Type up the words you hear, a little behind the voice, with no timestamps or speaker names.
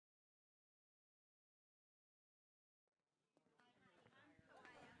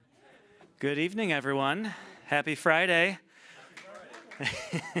Good evening, everyone. Happy Friday.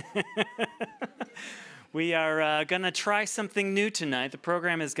 We are going to try something new tonight. The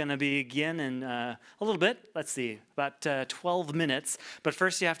program is going to begin in a little bit. Let's see, about 12 minutes. But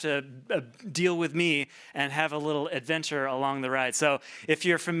first you have to deal with me and have a little adventure along the ride. So if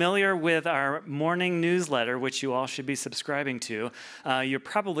you're familiar with our morning newsletter, which you all should be subscribing to, you're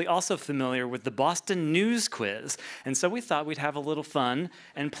probably also familiar with the Boston News Quiz. And so we thought we'd have a little fun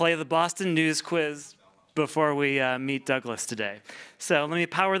and play the Boston News Quiz before we meet Douglas today. So let me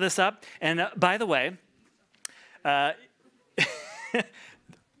power this up. And by the way,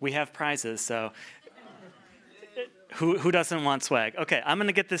 we have prizes, so who doesn't want swag? Okay, I'm going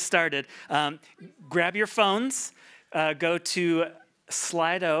to get this started. Grab your phones, go to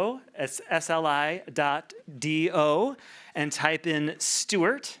Slido, it's sli.do, and type in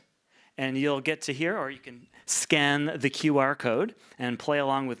Stuart, and you'll get to here, or you can scan the QR code and play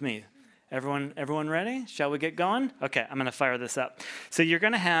along with me. Everyone ready? Shall we get going? Okay, I'm going to fire this up. So you're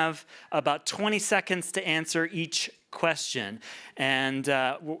going to have about 20 seconds to answer each question. And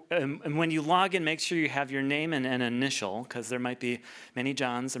when you log in, make sure you have your name and an initial, because there might be many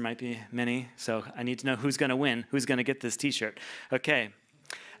Johns, there might be many. So I need to know who's going to win, who's going to get this T-shirt. Okay,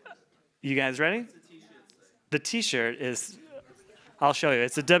 you guys ready? The T-shirt is, I'll show you.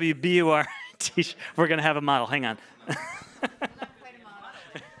 It's a WBUR T-shirt. We're going to have a model. Hang on.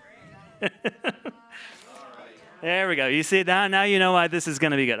 There we go. You see, now you know why this is going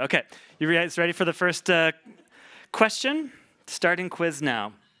to be good. Okay, you guys ready for the first question? Starting quiz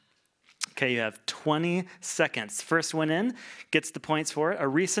now. Okay, you have 20 seconds. First one in gets the points for it. A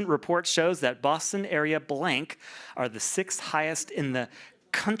recent report shows that Boston area blank are the 6th highest in the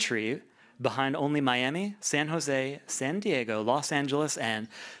country, behind only Miami, San Jose, San Diego, Los Angeles, and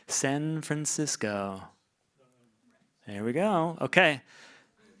San Francisco. There we go. Okay.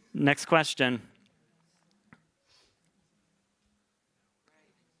 Next question.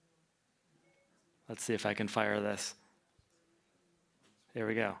 Let's see if I can fire this. There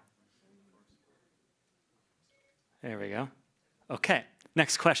we go. There we go. Okay,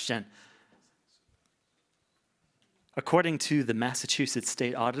 next question. According to the Massachusetts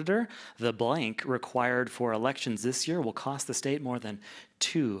State Auditor, the blank required for elections this year will cost the state more than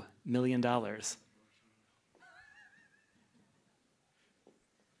 $2 million.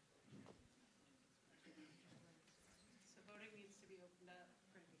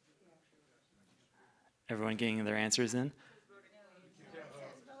 Everyone getting their answers in?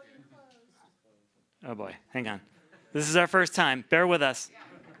 Oh boy, hang on. This is our first time. Bear with us.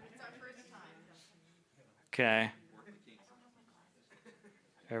 Okay.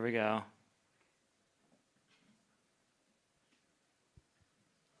 There we go.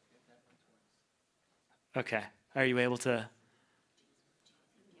 Okay. Are you able to?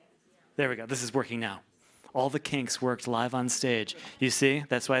 There we go. This is working now. All the kinks worked live on stage. You see?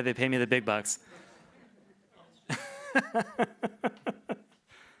 That's why they pay me the big bucks.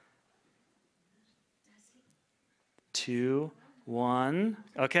 2, 1.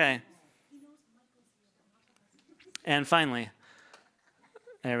 Okay. And finally,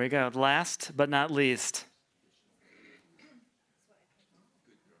 there we go. Last but not least.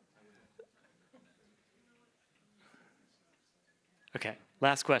 Okay,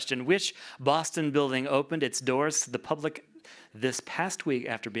 last question. Which Boston building opened its doors to the public this past week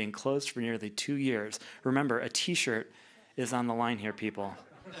after being closed for nearly 2 years? Remember, a T-shirt is on the line here, people.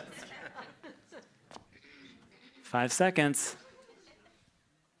 5 seconds.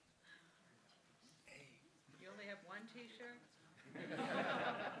 You only have one T-shirt?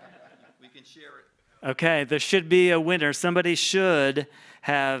 We can share it. Okay, there should be a winner. Somebody should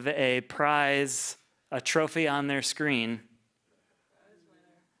have a prize, a trophy on their screen.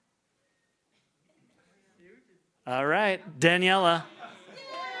 All right, Daniela.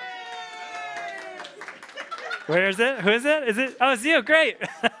 Where is it? Who is it? Is it? Oh, it's you. Great.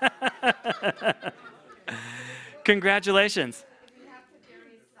 Congratulations. We have to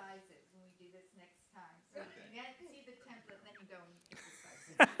vary sizes when we do this next time. So you have to see the template, then you go and get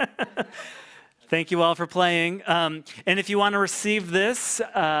the sizes. Thank you all for playing. And if you want to receive this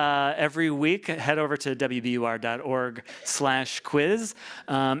every week, head over to wbur.org/quiz.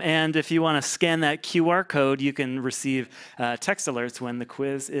 And if you want to scan that QR code, you can receive text alerts when the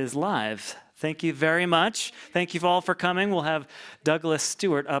quiz is live. Thank you very much. Thank you all for coming. We'll have Douglas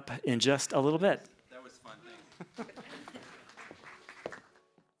Stuart up in just a little bit. That was fun. Thanks.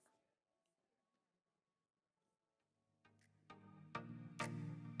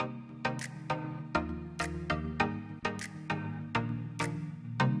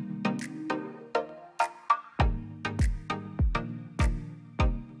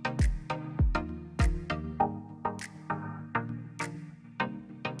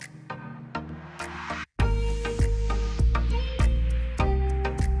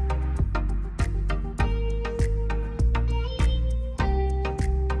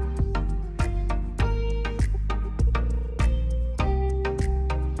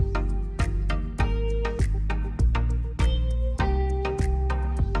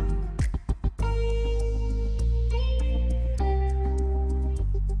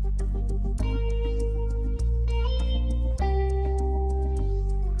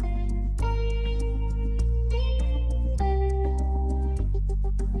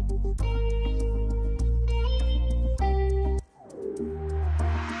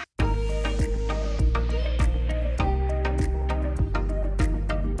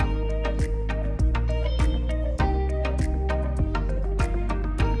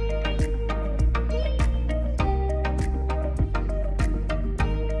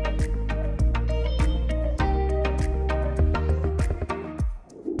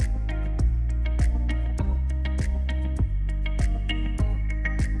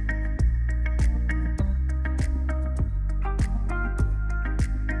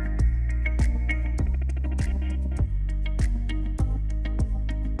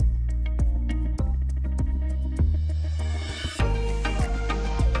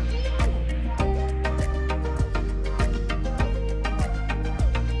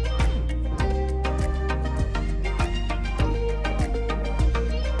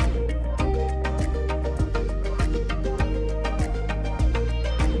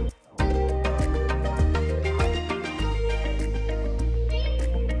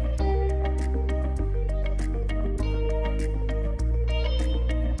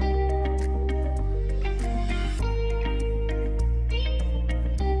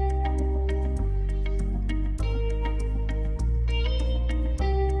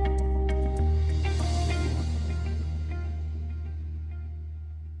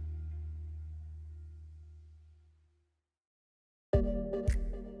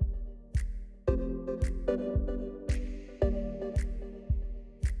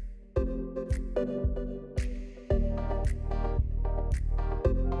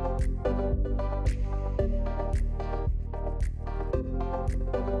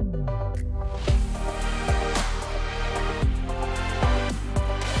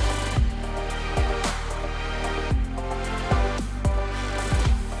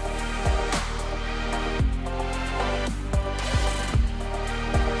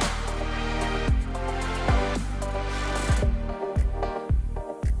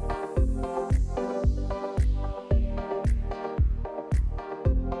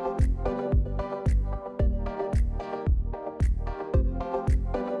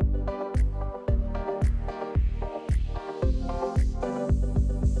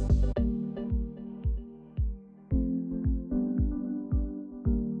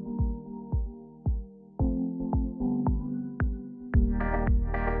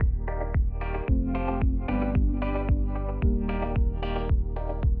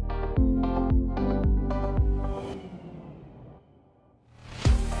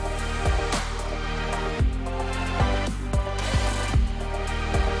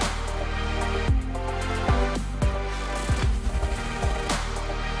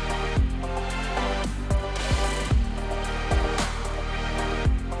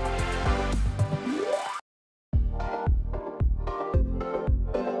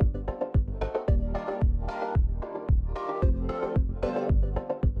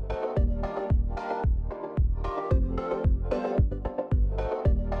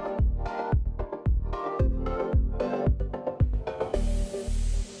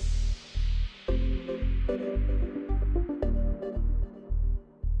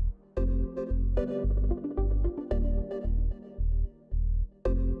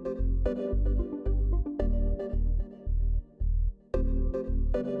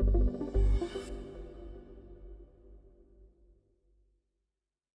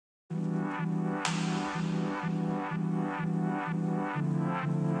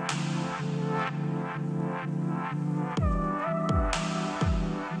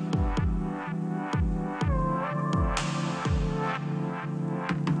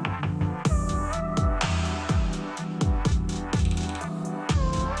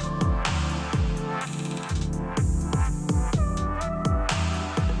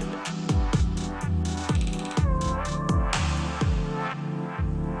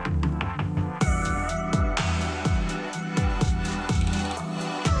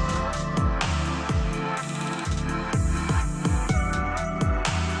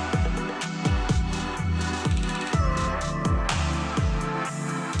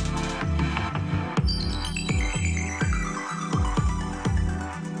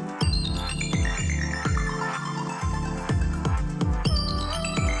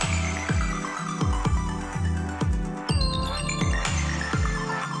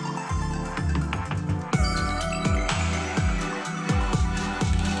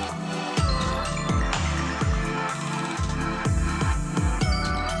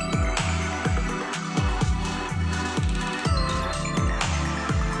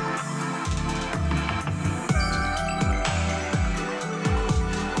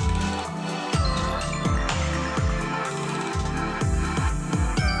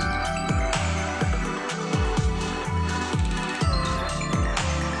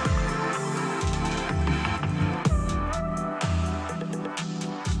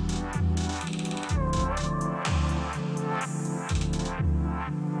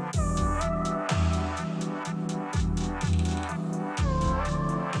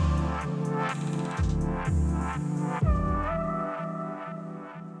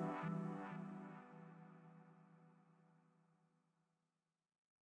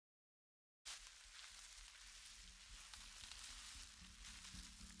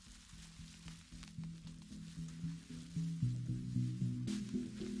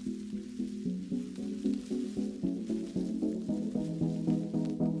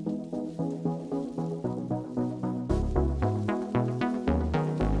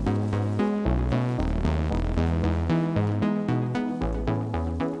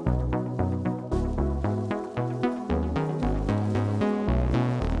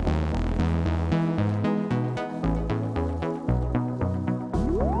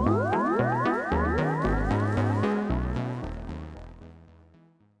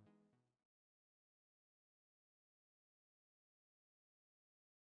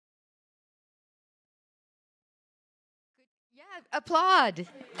 Yeah, applaud.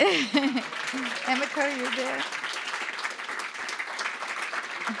 Emiko, you're there.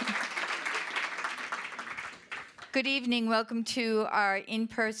 Good evening. Welcome to our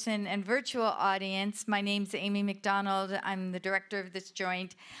in-person and virtual audience. My name's Amy McDonald. I'm the director of this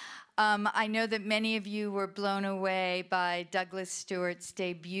joint. I know that many of you were blown away by Douglas Stuart's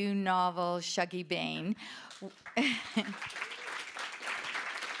debut novel, Shuggie Bain.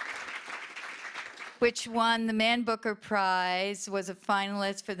 which won the Man Booker Prize, was a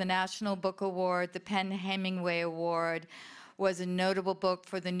finalist for the National Book Award, the Penn Hemingway Award, was a notable book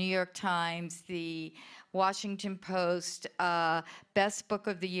for the New York Times, the Washington Post, Best Book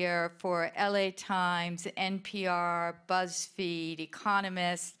of the Year for LA Times, NPR, BuzzFeed,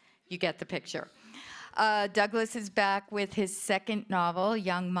 Economist. You get the picture. Douglas is back with his second novel,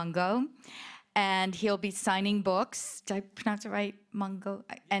 Young Mungo, and he'll be signing books. Did I pronounce it right, Mungo?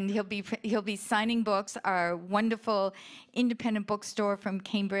 And he'll be signing books. Our wonderful independent bookstore from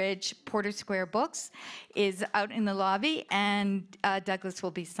Cambridge, Porter Square Books, is out in the lobby, and Douglas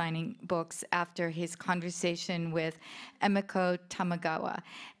will be signing books after his conversation with Emiko Tamagawa.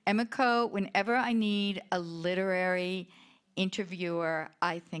 Emiko, whenever I need a literary interviewer,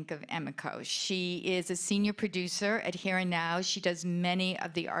 I think of Emiko. She is a senior producer at Here and Now. She does many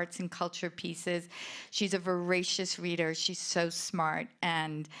of the arts and culture pieces. She's a voracious reader. She's so smart,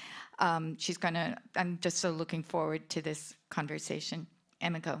 and I'm just so looking forward to this conversation.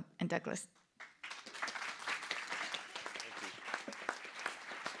 Emiko and Douglas.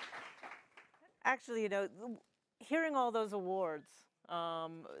 Actually, hearing all those awards,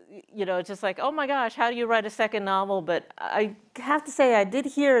 it's just like, oh my gosh, how do you write a second novel? But I have to say, I did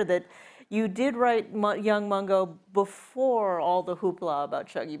hear that you did write Young Mungo before all the hoopla about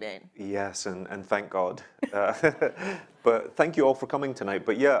Shuggie Bain. Yes, and thank God. But thank you all for coming tonight.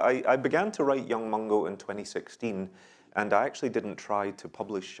 But yeah, I began to write Young Mungo in 2016, and I actually didn't try to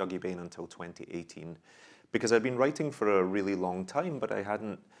publish Shuggie Bain until 2018, because I'd been writing for a really long time, but I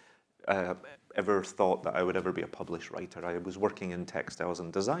hadn't ever thought that I would ever be a published writer. I was working in textiles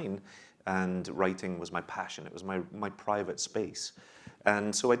and design, and writing was my passion. It was my private space.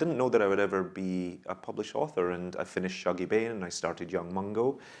 And so I didn't know that I would ever be a published author, and I finished Shuggie Bain and I started Young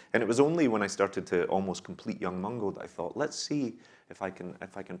Mungo. And it was only when I started to almost complete Young Mungo that I thought, let's see if I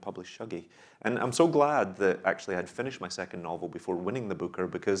can publish Shuggie. And I'm so glad that actually I'd finished my second novel before winning the Booker,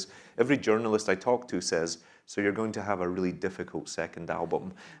 because every journalist I talk to says, so you're going to have a really difficult second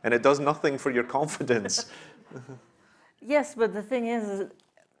album, and it does nothing for your confidence. Yes, but the thing is,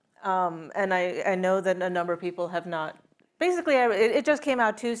 and I know that a number of people have not. Basically, it just came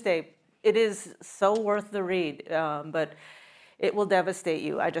out Tuesday. It is so worth the read, but it will devastate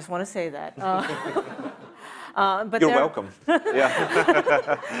you. I just want to say that. But You're welcome.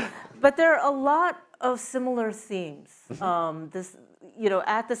 Yeah. But there are a lot of similar themes.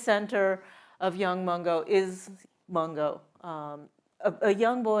 At the center of Young Mungo is Mungo, a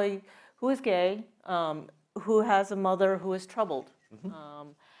young boy who is gay, who has a mother who is troubled,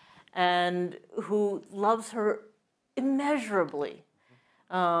 and who loves her immeasurably.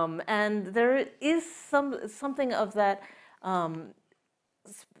 And there is something of that.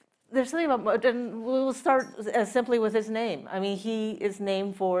 There's something about, and we'll start as simply with his name. I mean, he is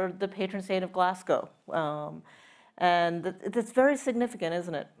named for the patron saint of Glasgow. And that's very significant,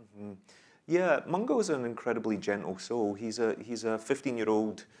 isn't it? Mm-hmm. Yeah, Mungo is an incredibly gentle soul. He's a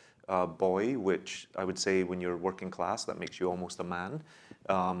 15-year-old boy, which I would say when you're working class, that makes you almost a man.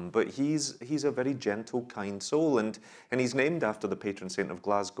 But he's a very gentle, kind soul, and he's named after the patron saint of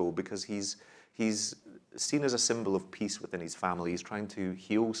Glasgow because he's seen as a symbol of peace within his family. He's trying to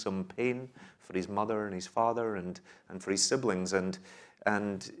heal some pain for his mother and his father and for his siblings,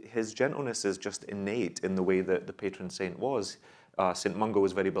 and his gentleness is just innate in the way that the patron saint was. St. Mungo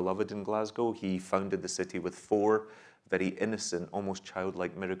was very beloved in Glasgow. He founded the city with 4 very innocent, almost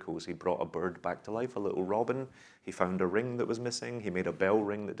childlike miracles. He brought a bird back to life, a little robin. He found a ring that was missing. He made a bell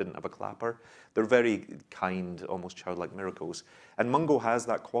ring that didn't have a clapper. They're very kind, almost childlike miracles. And Mungo has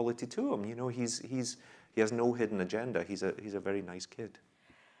that quality to him. He has no hidden agenda. He's a very nice kid.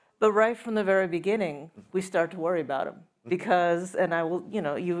 But right from the very beginning, we start to worry about him because, and I will,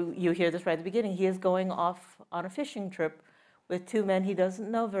 you hear this right at the beginning. He is going off on a fishing trip with 2 men he doesn't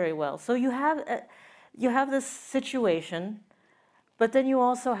know very well. So you have this situation, but then you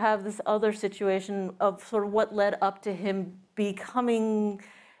also have this other situation of sort of what led up to him becoming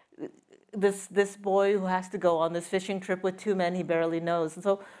this boy who has to go on this fishing trip with 2 men he barely knows. And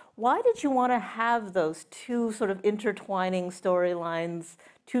so why did you want to have those 2 sort of intertwining storylines,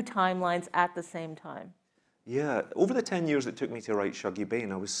 2 timelines at the same time? Yeah, over the 10 years it took me to write Shuggie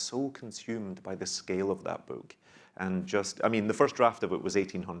Bain, I was so consumed by the scale of that book. And the first draft of it was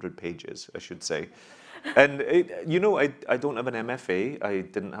 1,800 pages, I should say. And, I don't have an MFA, I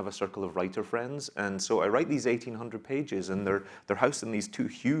didn't have a circle of writer friends, and so I write these 1,800 pages, and they're housed in these 2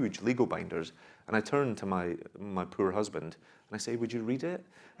 huge legal binders. And I turn to my poor husband, and I say, would you read it?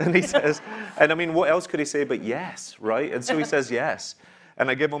 And he says, and what else could he say but yes, right? And so he says yes. And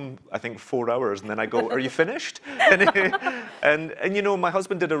I give him, I think, 4 hours, and then I go, are you finished? And you know, my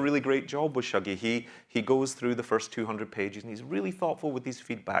husband did a really great job with Shuggie. He goes through the first 200 pages, and he's really thoughtful with his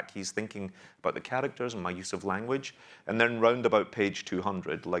feedback. He's thinking about the characters and my use of language. And then round about page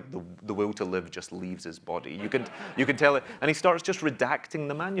 200, like the will to live just leaves his body. You can tell it. And he starts just redacting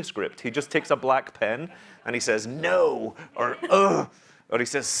the manuscript. He just takes a black pen, and he says, no, or ugh. Or he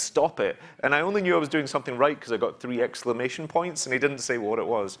says, stop it. And I only knew I was doing something right because I got 3 exclamation points, and he didn't say what it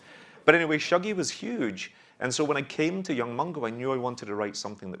was. But anyway, Shuggie was huge. And so when I came to Young Mungo, I knew I wanted to write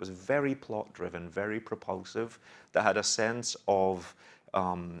something that was very plot-driven, very propulsive, that had a sense of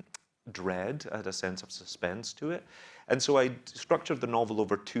dread, had a sense of suspense to it. And so I structured the novel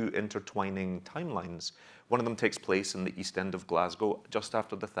over 2 intertwining timelines. One of them takes place in the East End of Glasgow, just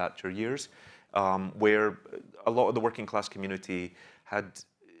after the Thatcher years, where a lot of the working class community had,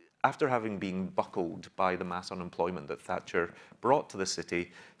 after having been buckled by the mass unemployment that Thatcher brought to the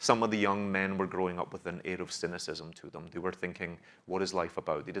city, some of the young men were growing up with an air of cynicism to them. They were thinking, what is life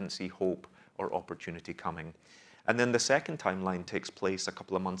about? They didn't see hope or opportunity coming. And then the second timeline takes place a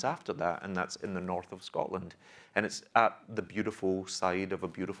couple of months after that, and that's in the north of Scotland. And it's at the beautiful side of a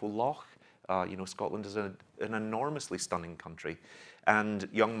beautiful loch. You know, Scotland is an enormously stunning country. And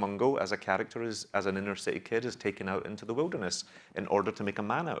young Mungo, as a character, as an inner city kid, is taken out into the wilderness in order to make a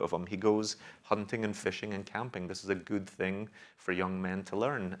man out of him. He goes hunting and fishing and camping. This is a good thing for young men to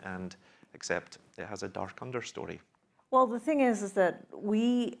learn, and except it has a dark understory. Well, the thing is that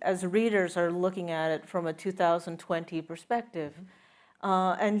we, as readers, are looking at it from a 2020 perspective.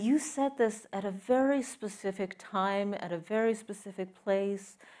 And you set this at a very specific time, at a very specific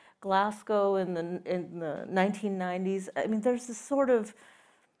place, Glasgow in the 1990s. I mean, there's this sort of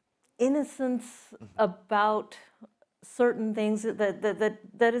innocence about certain things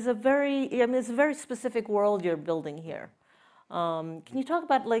that is a very, I mean, it's a very specific world you're building here. Can you talk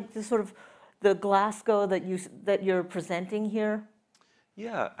about like the sort of the Glasgow that you're presenting here?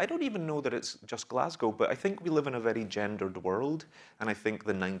 Yeah, I don't even know that it's just Glasgow, but I think we live in a very gendered world, and I think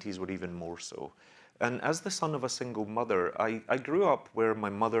the 90s were even more so. And as the son of a single mother, I grew up where my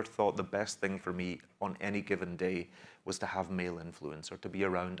mother thought the best thing for me on any given day was to have male influence or to be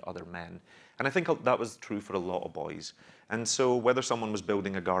around other men. And I think that was true for a lot of boys. And so whether someone was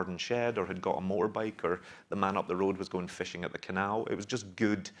building a garden shed or had got a motorbike or the man up the road was going fishing at the canal, it was just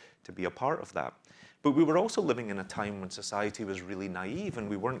good to be a part of that. But we were also living in a time when society was really naive and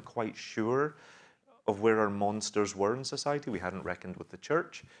we weren't quite sure of where our monsters were in society. We hadn't reckoned with the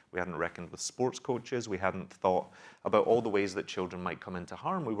church, we hadn't reckoned with sports coaches, we hadn't thought about all the ways that children might come into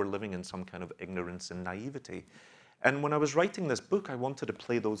harm. We were living in some kind of ignorance and naivety. And when I was writing this book, I wanted to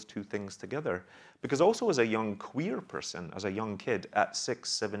play those 2 things together. Because also as a young queer person, as a young kid at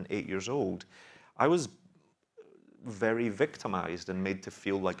 6, 7, 8 years old, I was very victimized and made to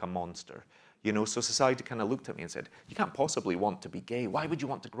feel like a monster. You know, so society kind of looked at me and said, you can't possibly want to be gay. Why would you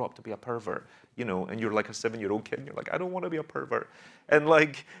want to grow up to be a pervert? You know, and you're like a 7-year-old kid and you're like, I don't want to be a pervert. And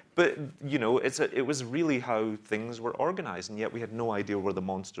like, but you know, it was really how things were organized, and yet we had no idea where the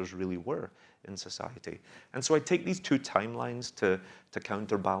monsters really were in society. And so I take these 2 timelines to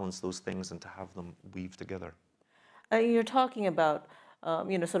counterbalance those things and to have them weave together. You're talking about,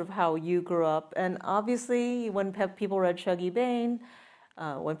 you know, sort of how you grew up, and obviously when people read Shuggie Bain,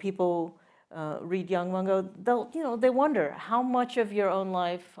 when people read Young Mungo, they wonder how much of your own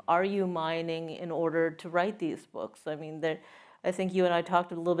life are you mining in order to write these books. I mean, I think you and I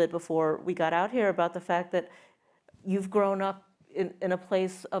talked a little bit before we got out here about the fact that you've grown up in a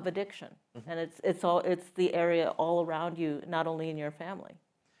place of addiction, and it's the area all around you, not only in your family.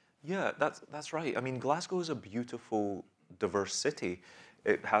 Yeah, that's right. I mean, Glasgow is a beautiful, diverse city.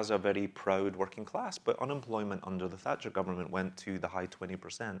 It has a very proud working class, but unemployment under the Thatcher government went to the high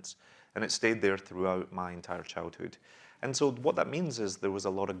 20%, and it stayed there throughout my entire childhood. And so what that means is there was a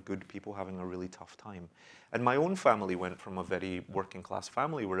lot of good people having a really tough time. And my own family went from a very working class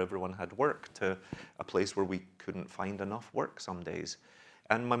family where everyone had work to a place where we couldn't find enough work some days.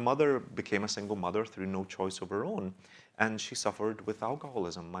 And my mother became a single mother through no choice of her own. And she suffered with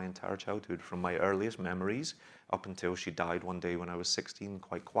alcoholism my entire childhood, from my earliest memories up until she died one day when I was 16,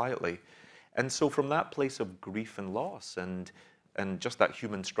 quite quietly. And so from that place of grief and loss and just that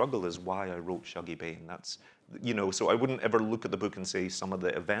human struggle is why I wrote Shuggie Bain. That's, you know, so I wouldn't ever look at the book and say some of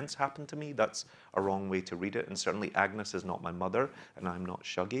the events happened to me. That's a wrong way to read it. And certainly Agnes is not my mother and I'm not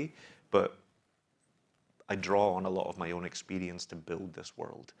Shuggie, but I draw on a lot of my own experience to build this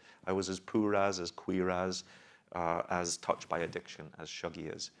world. I was as poor as queer as touched by addiction as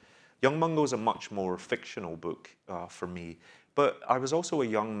Shuggie is. Young Mungo is a much more fictional book for me, but I was also a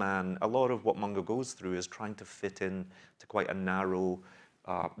young man. A lot of what Mungo goes through is trying to fit in to quite a narrow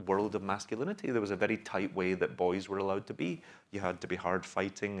world of masculinity. There was a very tight way that boys were allowed to be. You had to be hard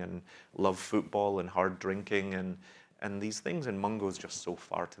fighting and love football and hard drinking and these things, and Mungo's just so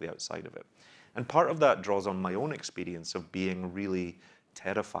far to the outside of it. And part of that draws on my own experience of being really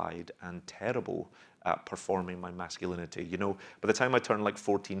terrified and terrible at performing my masculinity. You know, by the time I turn like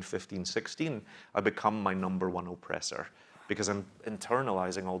 14, 15, 16, I become my #1 oppressor, because I'm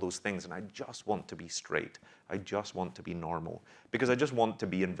internalizing all those things, and I just want to be straight. I just want to be normal, because I just want to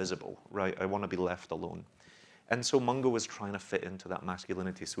be invisible, right? I want to be left alone. And so Mungo is trying to fit into that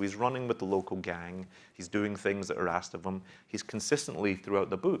masculinity. So he's running with the local gang. He's doing things that are asked of him. He's consistently, throughout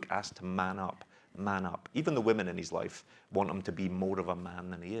the book, asked to man up, man up. Even the women in his life want him to be more of a man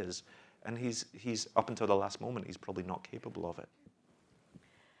than he is. And he's up until the last moment, he's probably not capable of it.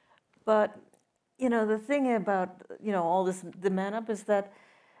 But, you know, the thing about, you know, all this, the man up, is that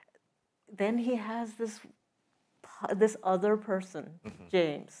then he has this other person,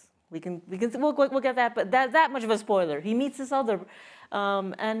 James. We'll get that, but that much of a spoiler. He meets this other,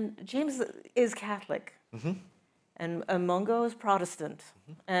 and James is Catholic, and Mungo is Protestant.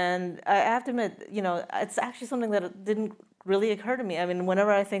 And I have to admit, you know, it's actually something that didn't really occur to me. I mean,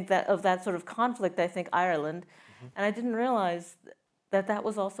 whenever I think of that sort of conflict, I think Ireland, and I didn't realize that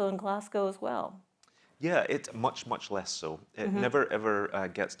was also in Glasgow as well. Yeah, it's much, much less so. It never, ever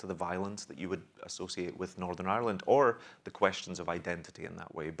gets to the violence that you would associate with Northern Ireland, or the questions of identity in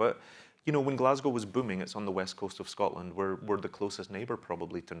that way. But, you know, when Glasgow was booming, it's on the west coast of Scotland. We're the closest neighbour,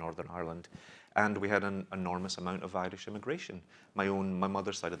 probably, to Northern Ireland. And we had an enormous amount of Irish immigration. My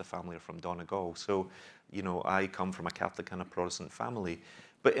mother's side of the family are from Donegal. So, you know, I come from a Catholic and a Protestant family.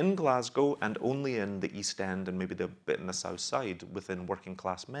 But in Glasgow, and only in the East End and maybe the bit in the South Side within working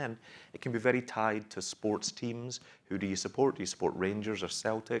class men, it can be very tied to sports teams. Who do you support? Do you support Rangers or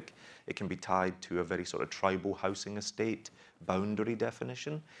Celtic? It can be tied to a very sort of tribal housing estate boundary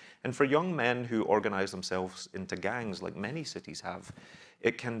definition. And for young men who organise themselves into gangs, like many cities have,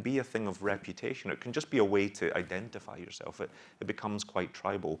 it can be a thing of reputation. It can just be a way to identify yourself. It becomes quite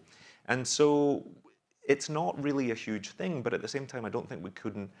tribal. And so it's not really a huge thing, but at the same time, I don't think we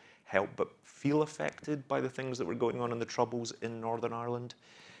couldn't help but feel affected by the things that were going on in the Troubles in Northern Ireland.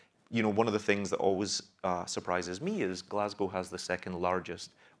 You know, one of the things that always surprises me is Glasgow has the second largest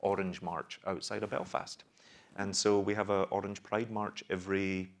Orange March outside of Belfast. And so we have an Orange Pride March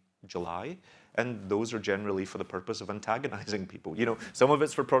every July, and those are generally for the purpose of antagonizing people. You know, some of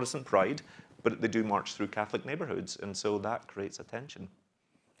it's for Protestant pride, but they do march through Catholic neighborhoods, and so that creates a tension.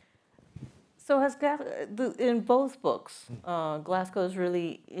 So in both books, Glasgow is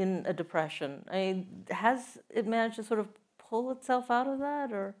really in a depression. I mean, has it managed to sort of pull itself out of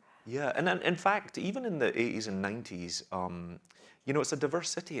that, or? Yeah, and in fact, even in the 80s and 90s, you know, it's a diverse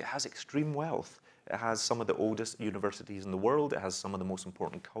city. It has extreme wealth. It has some of the oldest universities in the world. It has some of the most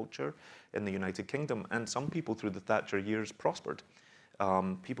important culture in the United Kingdom. And some people through the Thatcher years prospered.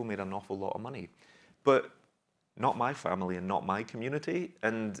 People made an awful lot of money. But not my family and not my community.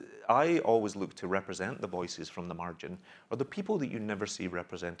 And I always look to represent the voices from the margin, or the people that you never see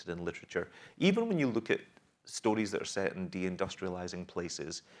represented in literature. Even when you look at stories that are set in deindustrializing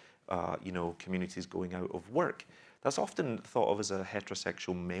places, you know, communities going out of work, that's often thought of as a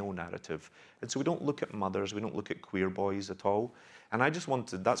heterosexual male narrative. And so we don't look at mothers, we don't look at queer boys at all. And I just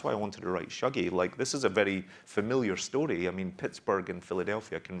wanted, that's why I wanted to write Shuggie. Like, this is a very familiar story. I mean, Pittsburgh and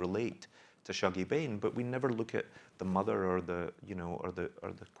Philadelphia can relate to Shuggie Bain, but we never look at the mother or the, you know, or the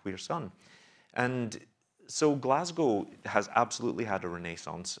queer son. And so Glasgow has absolutely had a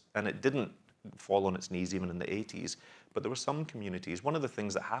renaissance, and it didn't fall on its knees even in the 80s, but there were some communities. One of the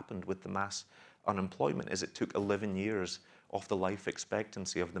things that happened with the mass unemployment is it took 11 years off the life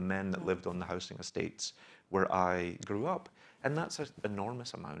expectancy of the men that lived on the housing estates where I grew up. And that's an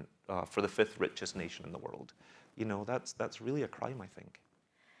enormous amount for the 5th richest nation in the world. You know, that's really a crime, I think.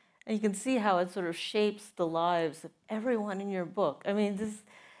 And you can see how it sort of shapes the lives of everyone in your book. I mean, this,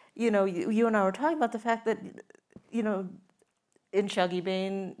 you know, you and I were talking about the fact that, you know, in Shuggie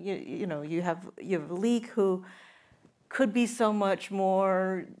Bain, you know, you have Leek, who could be so much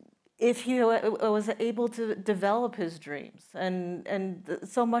more if he was able to develop his dreams. And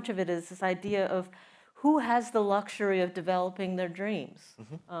so much of it is this idea of who has the luxury of developing their dreams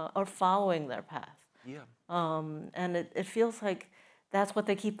or following their path. Yeah. And it feels like that's what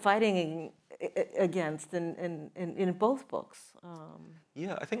they keep fighting against in both books.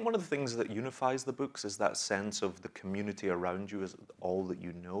 Yeah, I think one of the things that unifies the books is that sense of the community around you is all that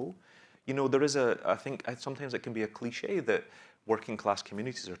you know. You know, there is I think sometimes it can be a cliche that working class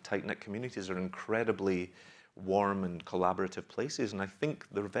communities or tight-knit communities are incredibly warm and collaborative places, and I think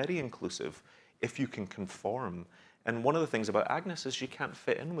they're very inclusive if you can conform And one of the things about Agnes is she can't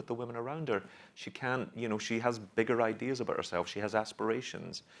fit in with the women around her. She can't, she has bigger ideas about herself. She has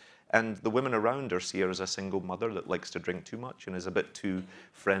aspirations. And the women around her see her as a single mother that likes to drink too much and is a bit too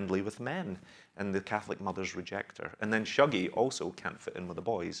friendly with men. And the Catholic mothers reject her. And then Shuggie also can't fit in with the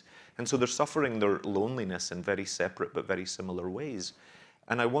boys. And so they're suffering their loneliness in very separate but very similar ways.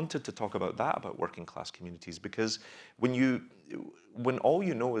 And I wanted to talk about that, about working class communities, because when all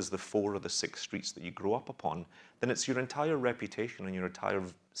you know is the 4 or the 6 streets that you grow up upon, then it's your entire reputation and your entire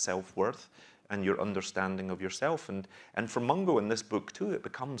self-worth and your understanding of yourself. And for Mungo in this book too, it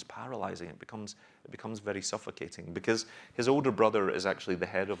becomes paralyzing. It becomes very suffocating, because his older brother is actually the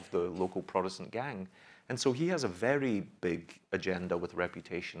head of the local Protestant gang. And so he has a very big agenda with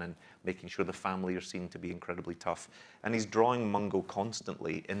reputation and making sure the family are seen to be incredibly tough. And he's drawing Mungo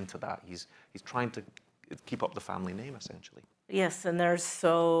constantly into that. He's trying to keep up the family name, essentially. Yes, and there's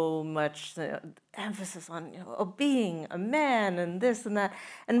so much emphasis on being a man and this and that.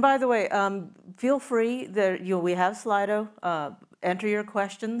 And by the way, feel free. We have Slido. Enter your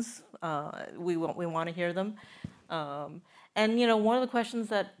questions. We want to hear them. And one of the questions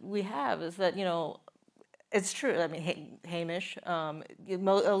that we have is that it's true. I mean, Hamish. A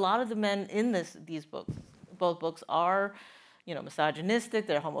lot of the men in these books, both books, are misogynistic.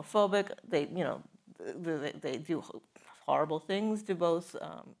 They're homophobic. They do horrible things to both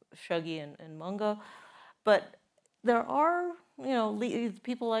Shuggie and Mungo, but there are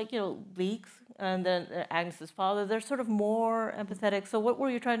people like Leeks and then Agnes's father. They're sort of more empathetic. So what were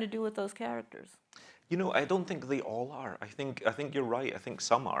you trying to do with those characters? I don't think they all are. I think you're right. I think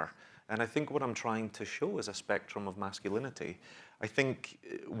some are. And I think what I'm trying to show is a spectrum of masculinity. I think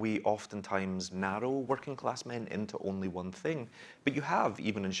we oftentimes narrow working class men into only one thing. But you have,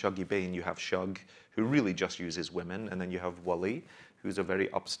 even in Shuggie Bain, you have Shug, who really just uses women. And then you have Wully, who's a very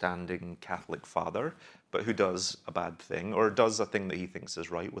upstanding Catholic father, but who does a bad thing, or does a thing that he thinks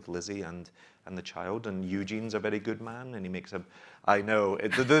is right with Lizzie and the child. And Eugene's a very good man, and he makes a, I know,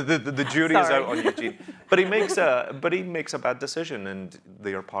 the jury is out on Eugene. But he makes a bad decision, and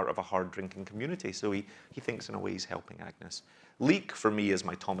they are part of a hard drinking community. So he thinks in a way he's helping Agnes. Leek, for me, is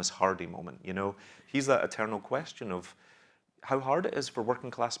my Thomas Hardy moment. He's that eternal question of how hard it is for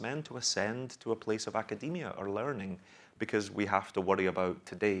working class men to ascend to a place of academia or learning, because we have to worry about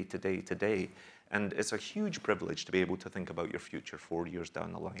today. And it's a huge privilege to be able to think about your future 4 years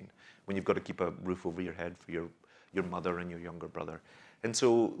down the line, when you've got to keep a roof over your head for your mother and your younger brother. And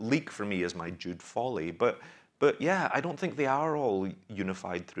so Leek, for me, is my Jude Folly. But yeah, I don't think they are all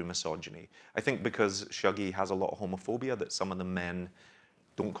unified through misogyny. I think because Shuggie has a lot of homophobia, that some of the men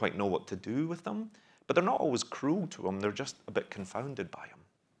don't quite know what to do with them. But they're not always cruel to him. They're just a bit confounded by him.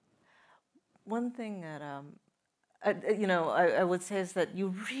 One thing that I would say is that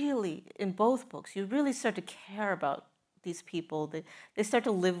you really, in both books, you really start to care about these people. They start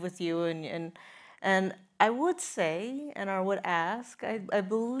to live with you, and I would say, and I would ask, I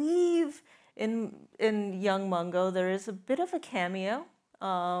believe in young Mungo there is a bit of a cameo,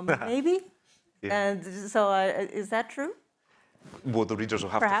 maybe, Yeah. and so is that true? Well, the readers will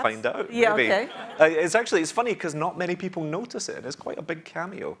have Perhaps. to find out. Yeah, maybe. okay. It's funny because not many people notice it. It's quite a big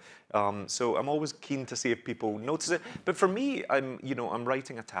cameo. So I'm always keen to see if people notice it. But for me, I'm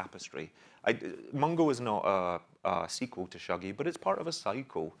writing a tapestry. Mungo is not a sequel to Shuggie, but it's part of a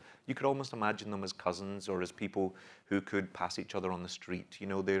cycle. You could almost imagine them as cousins or as people who could pass each other on the street.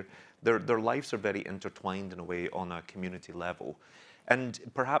 Their lives are very intertwined in a way on a community level. And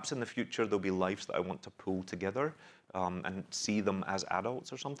perhaps in the future, there'll be lives that I want to pull together and see them as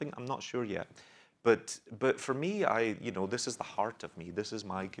adults or something. I'm not sure yet. But for me, this is the heart of me. This is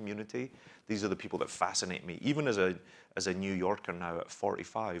my community. These are the people that fascinate me. Even as a New Yorker now at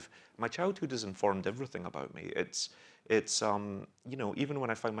 45, my childhood has informed everything about me. It's even when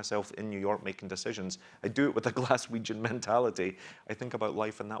I find myself in New York making decisions, I do it with a Glaswegian mentality. I think about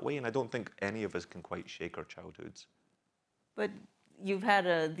life in that way, and I don't think any of us can quite shake our childhoods. But you've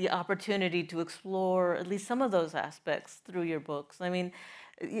had the opportunity to explore at least some of those aspects through your books. I mean,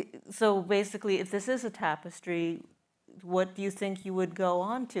 so basically, if this is a tapestry, what do you think you would go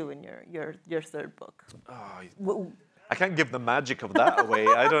on to in your third book? I can't give the magic of that away.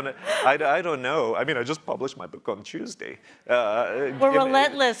 I don't know. I mean, I just published my book on Tuesday. We're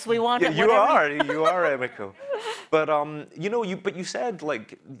relentless. We want it. You are, Emiko. But you said,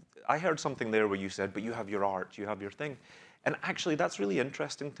 like, I heard something there where you said, but you have your art, you have your thing. And actually, that's really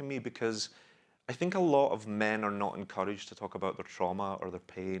interesting to me, because I think a lot of men are not encouraged to talk about their trauma or their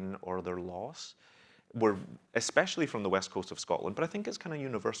pain or their loss. Especially from the west coast of Scotland, but I think it's kind of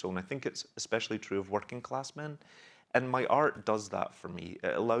universal, and I think it's especially true of working class men. And my art does that for me.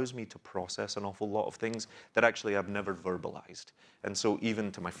 It allows me to process an awful lot of things that actually I've never verbalized. And so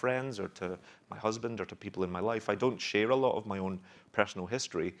even to my friends or to my husband or to people in my life, I don't share a lot of my own personal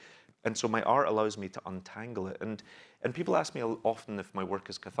history. And so my art allows me to untangle it. And people ask me often if my work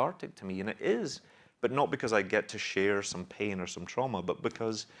is cathartic to me, and it is, but not because I get to share some pain or some trauma, but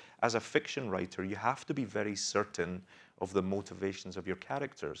because as a fiction writer, you have to be very certain of the motivations of your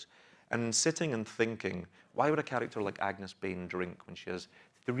characters. And sitting and thinking, why would a character like Agnes Bain drink when she has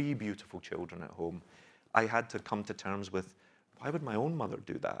 3 beautiful children at home? I had to come to terms with, why would my own mother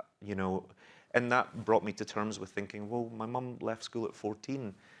do that? You know, and that brought me to terms with thinking, well, my mum left school at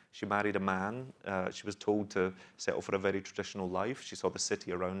 14. She married a man. She was told to settle for a very traditional life. She saw the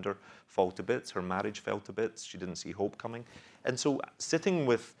city around her fall to bits. Her marriage fell to bits. She didn't see hope coming. And so sitting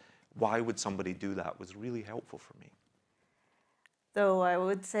with why would somebody do that was really helpful for me. So I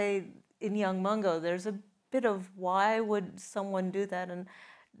would say in Young Mungo, there's a bit of why would someone do that? And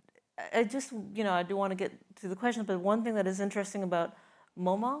I just, I do want to get to the question, but one thing that is interesting about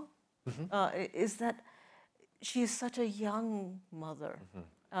Momo is that she's such a young mother.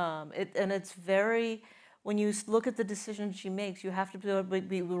 And it's very, when you look at the decisions she makes, you have to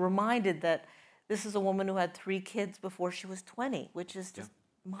be reminded that this is a woman who had 3 kids before she was 20, which is just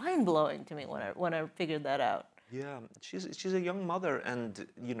mind-blowing to me when I figured that out. Yeah, she's a young mother, and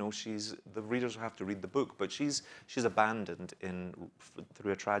the readers will have to read the book, but she's abandoned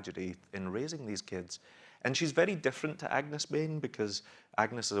through a tragedy in raising these kids, and she's very different to Agnes Bain, because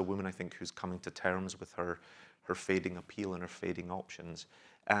Agnes is a woman, I think, who's coming to terms with her fading appeal and her fading options,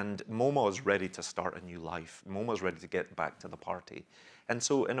 and Momo is ready to start a new life. Momo is ready to get back to the party, and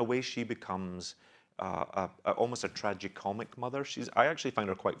so in a way she becomes almost a tragicomic mother. I actually find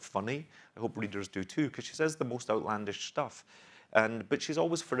her quite funny. I hope readers do too, because she says the most outlandish stuff. But she's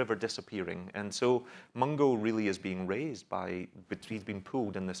always forever disappearing. And so Mungo really is being raised he's been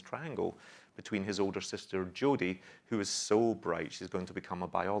pulled in this triangle between his older sister, Jodie, who is so bright. She's going to become a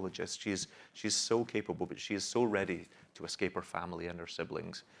biologist. She's so capable, but she is so ready to escape her family and her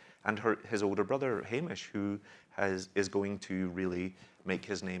siblings. And his older brother, Hamish, who is going to really make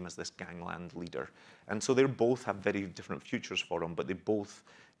his name as this gangland leader. And so they both have very different futures for him, but they both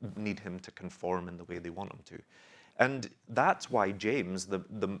need him to conform in the way they want him to. And that's why James,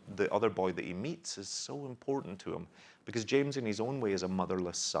 the other boy that he meets, is so important to him, because James in his own way is a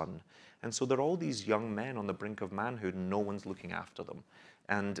motherless son. And so there are all these young men on the brink of manhood and no one's looking after them.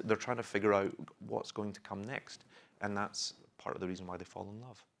 And they're trying to figure out what's going to come next. And that's part of the reason why they fall in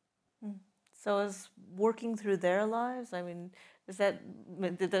love. So as working through their lives, I mean, does that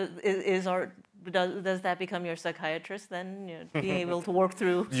become your psychiatrist then? Being able to work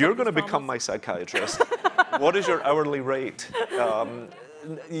through. You're going to become my psychiatrist. What is your hourly rate? I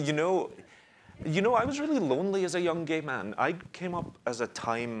was really lonely as a young gay man. I came up as a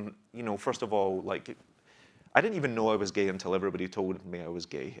time, first of all, like, I didn't even know I was gay until everybody told me I was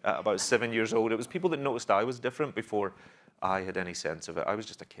gay. At about 7 years old, it was people that noticed I was different before I had any sense of it. I was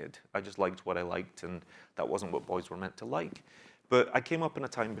just a kid. I just liked what I liked, and that wasn't what boys were meant to like. But I came up in a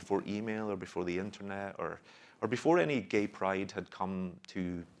time before email or before the internet or before any gay pride had come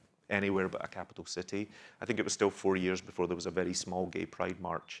to anywhere but a capital city. I think it was still 4 years before there was a very small gay pride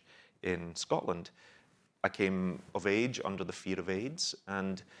march in Scotland. I came of age under the fear of AIDS,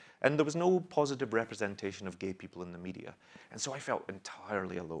 and there was no positive representation of gay people in the media. And so I felt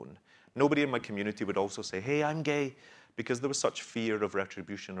entirely alone. Nobody in my community would also say, hey, I'm gay, because there was such fear of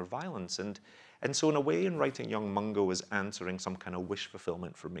retribution or violence. And so in a way, in writing Young Mungo is answering some kind of wish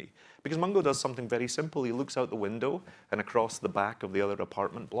fulfillment for me. Because Mungo does something very simple. He looks out the window, and across the back of the other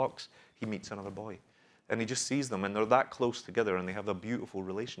apartment blocks, he meets another boy. And he just sees them, and they're that close together, and they have a beautiful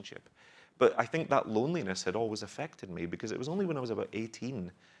relationship. But I think that loneliness had always affected me, because it was only when I was about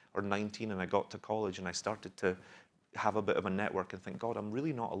 18 or 19 and I got to college and I started to have a bit of a network and think, God, I'm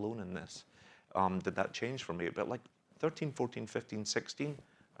really not alone in this. Did that change for me? But like 13, 14, 15, 16,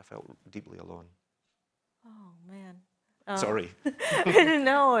 I felt deeply alone. Oh, man. Sorry.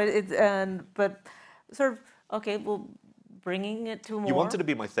 No, but sort of, okay, well, bringing it to more. You wanted to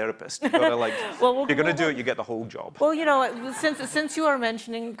be my therapist. You gotta if you're going to do it, you get the whole job. Well, since you are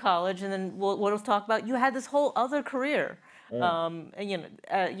mentioning college, and then we'll talk about, you had this whole other career. And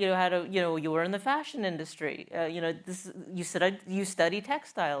you were in the fashion industry. You study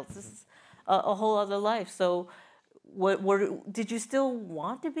textiles. This is a whole other life. So, did you still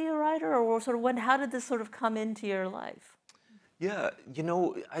want to be a writer, or sort of how did this sort of come into your life? Yeah,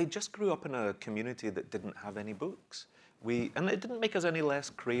 I just grew up in a community that didn't have any books. And it didn't make us any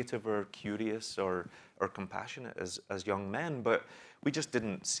less creative or curious or or compassionate as young men, but we just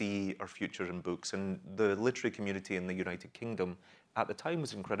didn't see our future in books. And the literary community in the United Kingdom at the time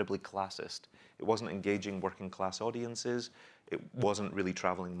was incredibly classist. It wasn't engaging working class audiences. It wasn't really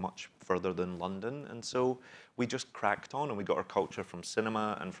traveling much further than London. And so we just cracked on, and we got our culture from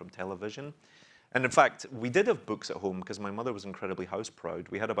cinema and from television. And in fact, we did have books at home because my mother was incredibly house proud.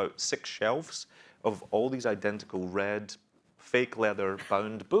 We had about 6 shelves of all these identical red, fake leather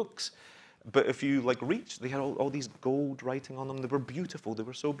bound books. But if you like reach, they had all these gold writing on them. They were beautiful. They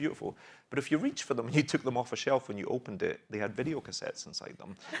were so beautiful. But if you reach for them and you took them off a shelf and you opened it, they had video cassettes inside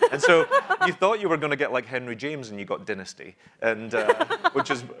them. And so you thought you were going to get like Henry James, and you got Dynasty, and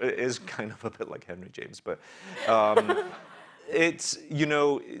which is kind of a bit like Henry James. But it's, you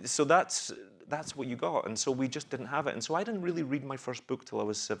know, so that's what you got. And so we just didn't have it. And so I didn't really read my first book till I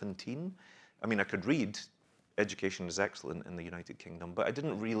was 17. I mean, I could read. Education is excellent in the United Kingdom, but I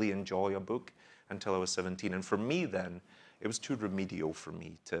didn't really enjoy a book until I was 17. And for me then, it was too remedial for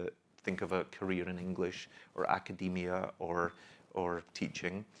me to think of a career in English or academia or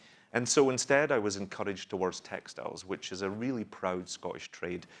teaching. And so instead I was encouraged towards textiles, which is a really proud Scottish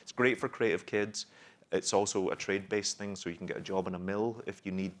trade. It's great for creative kids. It's also a trade-based thing, so you can get a job in a mill if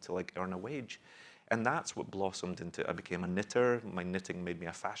you need to like earn a wage. And that's what blossomed into, I became a knitter. My knitting made me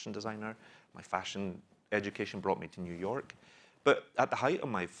a fashion designer. My fashion education brought me to New York. But at the height of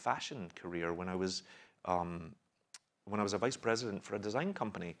my fashion career, when I was a vice president for a design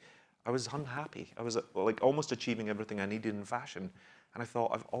company, I was unhappy. I was like almost achieving everything I needed in fashion. And I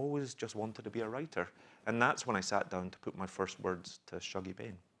thought, I've always just wanted to be a writer. And that's when I sat down to put my first words to Shuggie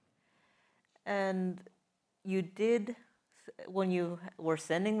Bain. And you did, when you were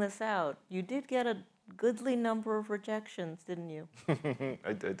sending this out, you did get a goodly number of rejections, didn't you?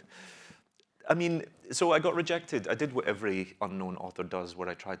 I did. I mean, so I got rejected. I did what every unknown author does, where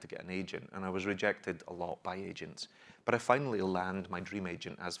I tried to get an agent, and I was rejected a lot by agents. But I finally landed my dream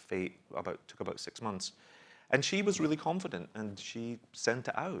agent, as fate took about 6 months. And she was really confident, and she sent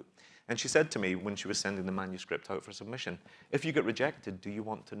it out. And she said to me when she was sending the manuscript out for submission, if you get rejected, do you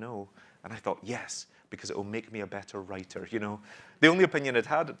want to know? And I thought, yes, because it will make me a better writer, you know. The only opinion I'd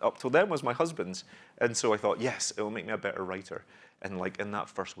had up till then was my husband's. And so I thought, yes, it will make me a better writer. And like in that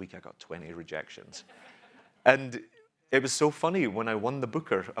first week, I got 20 rejections. And it was so funny, when I won the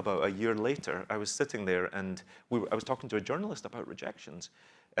Booker about a year later, I was sitting there and I was talking to a journalist about rejections.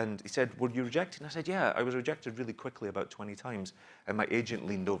 And he said, were you rejected? And I said, yeah, I was rejected really quickly, about 20 times. And my agent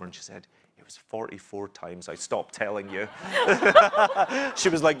leaned over and she said, it was 44 times I stopped telling you. She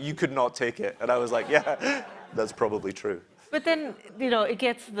was like, you could not take it. And I was like, yeah, that's probably true. But then, you know, it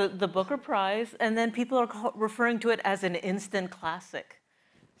gets the Booker Prize, and then people are referring to it as an instant classic.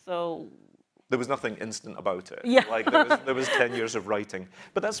 So there was nothing instant about it. Yeah. Like there was 10 years of writing.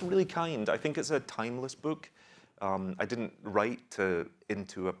 But that's really kind. I think it's a timeless book. I didn't write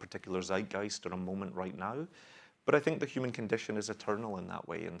into a particular zeitgeist or a moment right now, but I think the human condition is eternal in that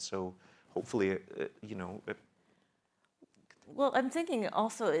way, and so hopefully, Well, I'm thinking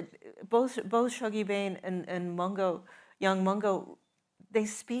also, both Shuggie Bain and Mungo, young Mungo, they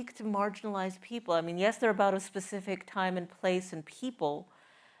speak to marginalized people. I mean, yes, they're about a specific time and place and people,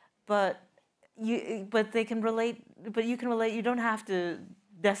 but they can relate. But you can relate. You don't have to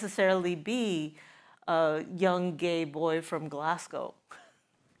necessarily be a young gay boy from Glasgow.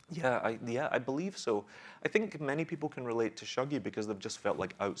 Yeah, I believe so. I think many people can relate to Shuggie because they've just felt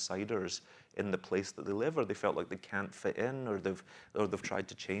like outsiders in the place that they live, or they felt like they can't fit in, or they've tried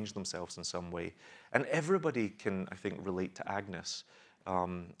to change themselves in some way. And everybody can, I think, relate to Agnes.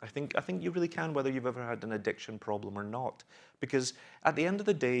 I think you really can, whether you've ever had an addiction problem or not. Because at the end of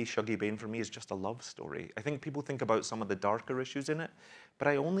the day, Shuggie Bain for me is just a love story. I think people think about some of the darker issues in it, but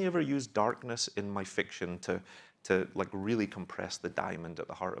I only ever use darkness in my fiction to like really compress the diamond at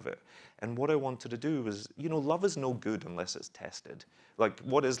the heart of it. And what I wanted to do was, love is no good unless it's tested. Like,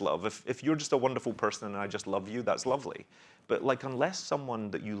 what is love? If you're just a wonderful person and I just love you, that's lovely. But like, unless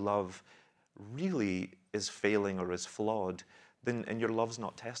someone that you love really is failing or is flawed, and your love's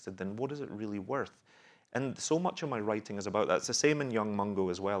not tested, then what is it really worth? And so much of my writing is about that. It's the same in young Mungo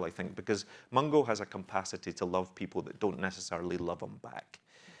as well, I think, because Mungo has a capacity to love people that don't necessarily love him back.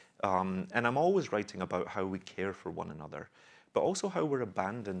 And I'm always writing about how we care for one another, but also how we're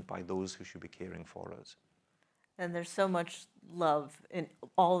abandoned by those who should be caring for us. And there's so much love in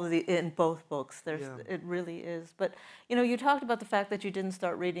in both books. It really is. But you talked about the fact that you didn't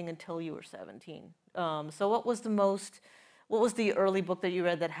start reading until you were 17. So what was the early book that you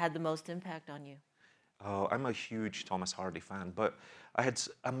read that had the most impact on you? Oh, I'm a huge Thomas Hardy fan, but I had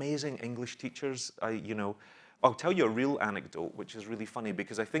amazing English teachers. I'll tell you a real anecdote, which is really funny,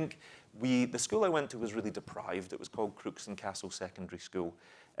 because I think the school I went to was really deprived. It was called Crooks and Castle Secondary School.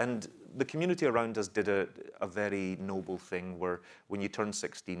 And the community around us did a very noble thing where when you turned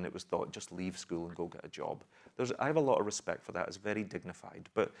 16, it was thought, just leave school and go get a job. I have a lot of respect for that. It's very dignified.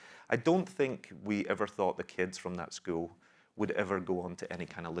 But I don't think we ever thought the kids from that school would ever go on to any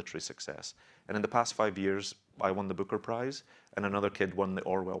kind of literary success. And in the past 5 years, I won the Booker Prize, and another kid won the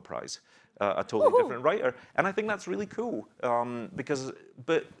Orwell Prize, a totally different writer. And I think that's really cool,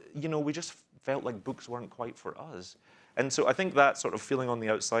 but you know, we just felt like books weren't quite for us. And so I think that sort of feeling on the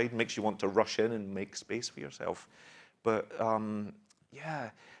outside makes you want to rush in and make space for yourself. But yeah,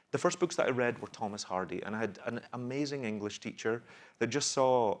 the first books that I read were Thomas Hardy, and I had an amazing English teacher that just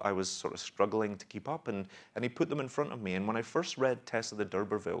saw I was sort of struggling to keep up, and he put them in front of me. And when I first read Tess of the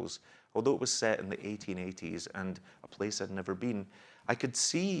D'Urbervilles, although it was set in the 1880s and a place I'd never been, I could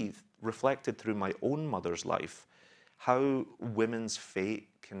see reflected through my own mother's life how women's fate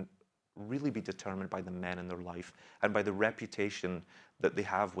can really be determined by the men in their life and by the reputation that they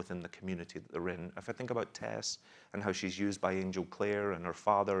have within the community that they're in. If I think about Tess and how she's used by Angel Clare and her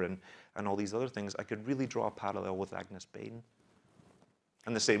father and all these other things, I could really draw a parallel with Agnes Bain.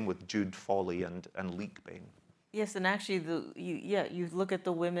 And the same with Jude Foley and Leek Bain. Yes, and actually, you look at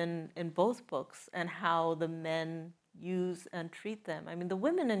the women in both books and how the men use and treat them. I mean, the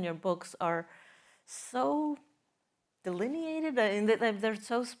women in your books are so delineated. I mean, they're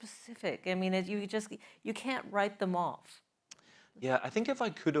so specific. I mean, you can't write them off. Yeah, I think if I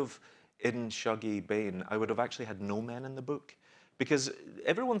could have, in Shuggie Bain, I would have actually had no men in the book. Because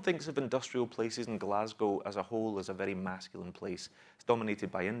everyone thinks of industrial places in Glasgow as a whole as a very masculine place. It's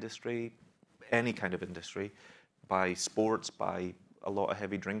dominated by industry, any kind of industry, by sports, by a lot of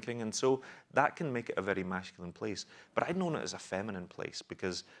heavy drinking, and so that can make it a very masculine place. But I'd known it as a feminine place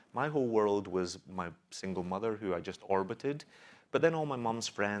because my whole world was my single mother who I just orbited, but then all my mum's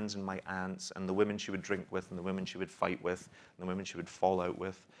friends and my aunts and the women she would drink with and the women she would fight with and the women she would fall out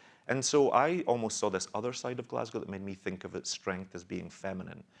with. And so I almost saw this other side of Glasgow that made me think of its strength as being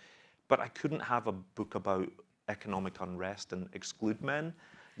feminine. But I couldn't have a book about economic unrest and exclude men.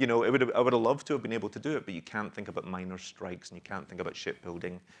 You know, I would have loved to have been able to do it, but you can't think about miners' strikes and you can't think about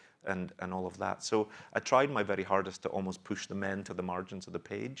shipbuilding and all of that. So I tried my very hardest to almost push the men to the margins of the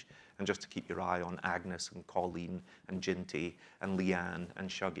page and just to keep your eye on Agnes and Colleen and Ginty and Leanne and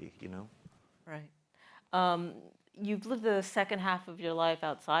Shuggie, you know? Right. You've lived the second half of your life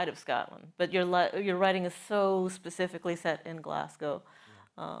outside of Scotland, but your writing is so specifically set in Glasgow.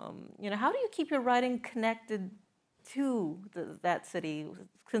 You know, how do you keep your writing connected to that city,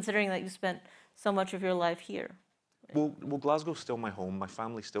 considering that you spent so much of your life here? Well, Glasgow's still my home. My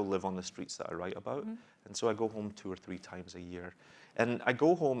family still live on the streets that I write about, and so I go home 2 or 3 times a year. And I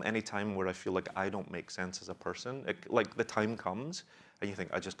go home any time where I feel like I don't make sense as a person. Like the time comes, and you think,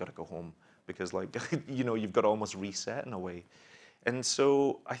 I just got to go home. Because, like, you know, you've got to almost reset in a way. And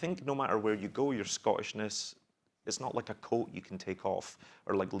so I think no matter where you go, your Scottishness, it's not like a coat you can take off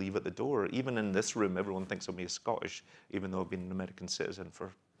or, like, leave at the door. Even in this room, everyone thinks of me as Scottish, even though I've been an American citizen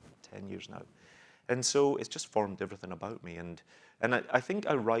for 10 years now. And so it's just formed everything about me. And I think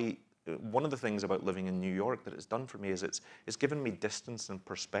I write, one of the things about living in New York that it's done for me is it's given me distance and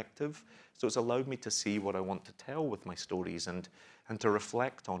perspective. So it's allowed me to see what I want to tell with my stories and to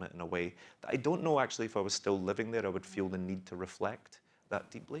reflect on it in a way that I don't know actually if I was still living there, I would feel the need to reflect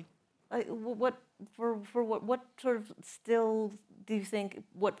that deeply. What sort of still do you think,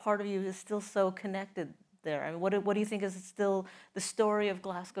 what part of you is still so connected there? I mean, what do you think is still the story of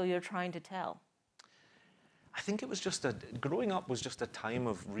Glasgow you're trying to tell? I think it was just growing up was just a time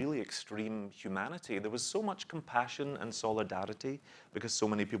of really extreme humanity. There was so much compassion and solidarity because so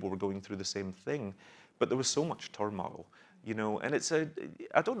many people were going through the same thing, but there was so much turmoil, you know. And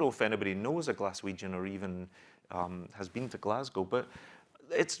I don't know if anybody knows a Glaswegian or even has been to Glasgow, but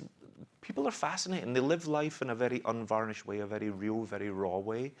people are fascinating. They live life in a very unvarnished way, a very real, very raw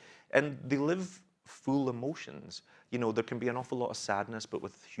way, and they live full emotions. You know, there can be an awful lot of sadness, but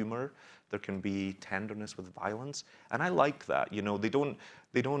with humor. There can be tenderness with violence, and I like that. You know, they don't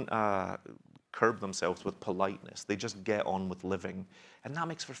curb themselves with politeness. They just get on with living, and that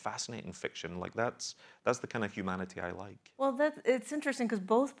makes for fascinating fiction. Like that's the kind of humanity I like. Well, it's interesting because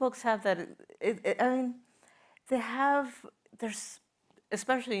both books have that. I mean, there's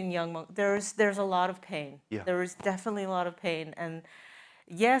especially in Young Monk, there's a lot of pain. Yeah. There is definitely a lot of pain, and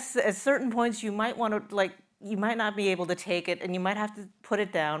yes, at certain points you might want to you might not be able to take it, and you might have to put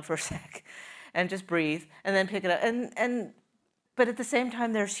it down for a sec, and just breathe, and then pick it up. But at the same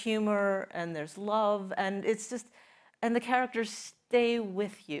time, there's humor and there's love, and it's just, and the characters stay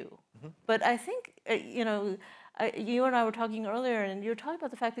with you. But I think, you know, you and I were talking earlier, and you were talking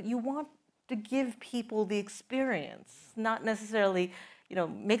about the fact that you want to give people the experience, not necessarily, you know,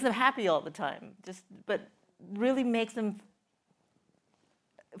 make them happy all the time, but really make them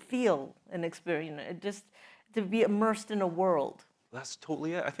feel an experience, just to be immersed in a world. That's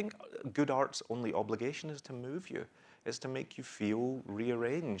totally it. I think good art's only obligation is to move you. It's to make you feel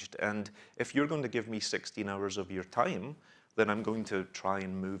rearranged. And if you're going to give me 16 hours of your time, then I'm going to try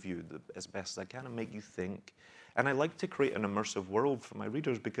and move you as best as I can and make you think. And I like to create an immersive world for my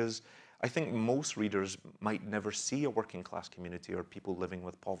readers because I think most readers might never see a working class community or people living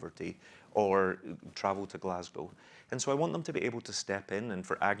with poverty or travel to Glasgow. And so I want them to be able to step in and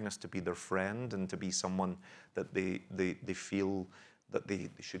for Agnes to be their friend and to be someone that they feel that they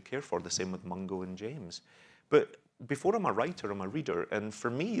should care for. The same with Mungo and James. But before I'm a writer, I'm a reader. And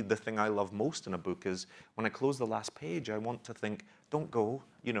for me, the thing I love most in a book is when I close the last page, I want to think, don't go.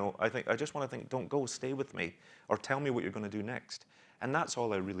 You know, I just want to think, don't go, stay with me, or tell me what you're going to do next. And that's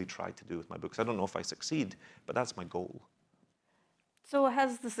all I really try to do with my books. I don't know if I succeed, but that's my goal. So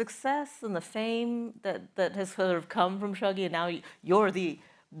has the success and the fame that has sort of come from Shuggie, and now you're the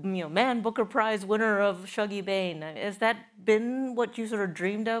Man Booker Prize winner of Shuggie Bain, has that been what you sort of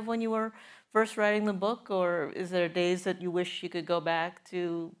dreamed of when you were first writing the book, or is there days that you wish you could go back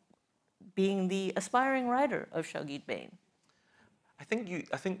to being the aspiring writer of Shuggie Bain? I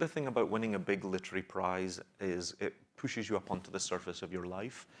think the thing about winning a big literary prize is it pushes you up onto the surface of your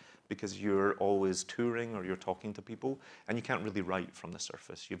life because you're always touring or you're talking to people and you can't really write from the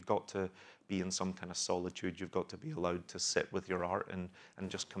surface. You've got to be in some kind of solitude. You've got to be allowed to sit with your art and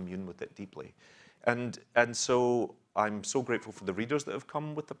just commune with it deeply. And so I'm so grateful for the readers that have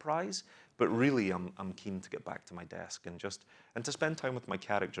come with the prize, but really I'm keen to get back to my desk and to spend time with my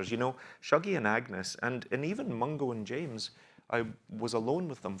characters. You know, Shuggie and Agnes and even Mungo and James, I was alone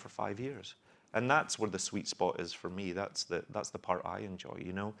with them for 5 years. And that's where the sweet spot is for me. That's the part I enjoy,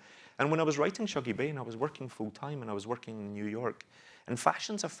 you know. And when I was writing Shuggie Bain, I was working full time and I was working in New York. And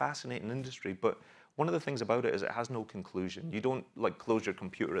fashion's a fascinating industry, but one of the things about it is it has no conclusion. You don't like close your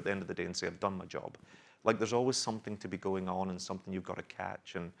computer at the end of the day and say, I've done my job. Like there's always something to be going on and something you've got to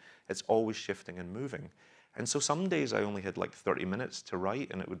catch, and it's always shifting and moving. And so some days I only had like 30 minutes to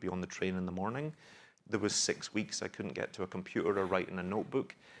write, and it would be on the train in the morning. There was 6 weeks I couldn't get to a computer or write in a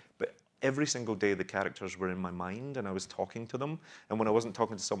notebook. But every single day the characters were in my mind and I was talking to them. And when I wasn't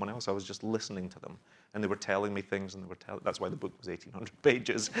talking to someone else, I was just listening to them. And they were telling me things, and that's why the book was 1,800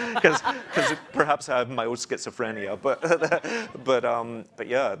 pages, because perhaps I have my own schizophrenia. But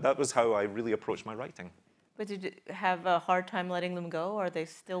yeah, that was how I really approached my writing. But did you have a hard time letting them go? Are they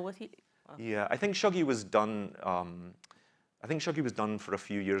still with you? Oh. Yeah, I think Shuggie was done. I think Shuggie was done for a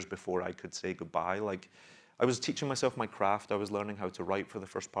few years before I could say goodbye. Like, I was teaching myself my craft. I was learning how to write for the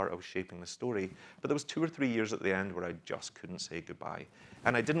first part. I was shaping the story. But there was 2 or 3 years at the end where I just couldn't say goodbye.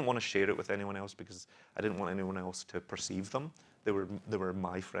 And I didn't want to share it with anyone else because I didn't want anyone else to perceive them. They were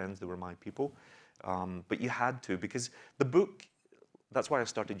my friends. They were my people. But you had to, because the book, that's why I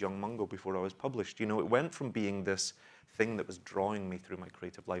started Young Mungo before I was published. You know, it went from being this thing that was drawing me through my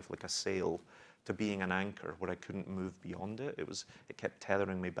creative life like a sail to being an anchor where I couldn't move beyond it. It kept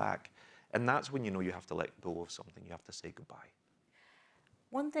tethering me back. And that's when you know you have to let go of something. You have to say goodbye.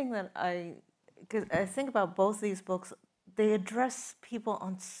 One thing that because I think about both these books, they address people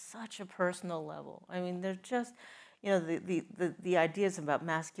on such a personal level. I mean, they're just, you know, the ideas about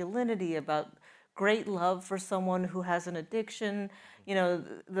masculinity, about great love for someone who has an addiction, you know,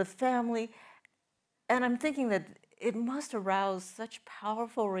 the family. And I'm thinking that it must arouse such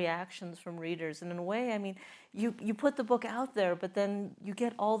powerful reactions from readers. And in a way, I mean, you put the book out there, but then you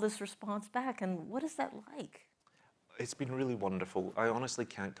get all this response back. And what is that like? It's been really wonderful. I honestly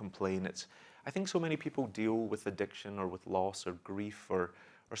can't complain. I think so many people deal with addiction or with loss or grief or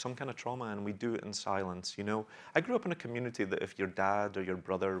some kind of trauma, and we do it in silence, you know. I grew up in a community that if your dad or your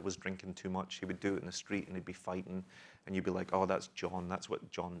brother was drinking too much, he would do it in the street and he'd be fighting, and you'd be like, oh, that's John, that's what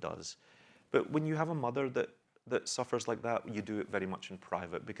John does. But when you have a mother that suffers like that, you do it very much in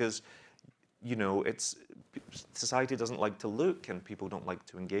private because, you know, society doesn't like to look and people don't like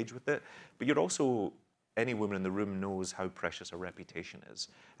to engage with it. But you're also, any woman in the room knows how precious a reputation is.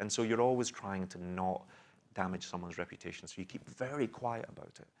 And so you're always trying to not damage someone's reputation. So you keep very quiet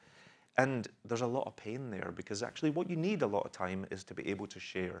about it. And there's a lot of pain there because actually what you need a lot of time is to be able to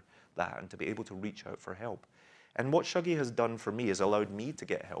share that and to be able to reach out for help. And what Shuggie has done for me is allowed me to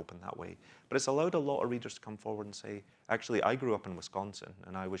get help in that way. But it's allowed a lot of readers to come forward and say, actually, I grew up in Wisconsin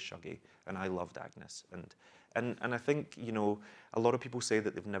and I was Shuggie and I loved Agnes. And I think, you know, a lot of people say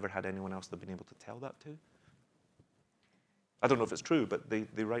that they've never had anyone else they've been able to tell that to. I don't know if it's true, but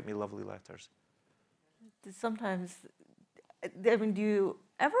they write me lovely letters. Sometimes, I mean, do you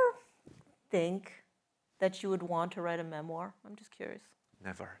ever think that you would want to write a memoir? I'm just curious.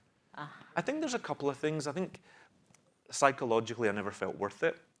 Never. I think there's a couple of things. I think psychologically I never felt worth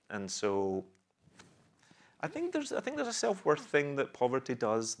it, and so I think there's a self-worth thing that poverty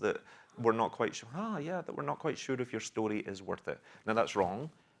does that we're not quite sure. That we're not quite sure if your story is worth it. Now that's wrong,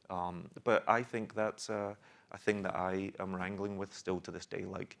 but I think that's a thing that I am wrangling with still to this day.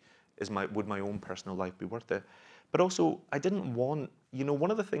 Like, would my own personal life be worth it? But also, I didn't want,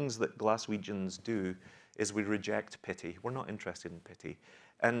 one of the things that Glaswegians do is we reject pity. We're not interested in pity.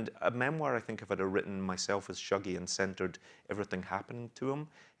 And a memoir, I think, if I'd have written myself as Shuggie and centered everything happening to him,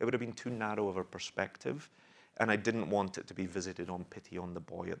 it would have been too narrow of a perspective. And I didn't want it to be visited on pity on the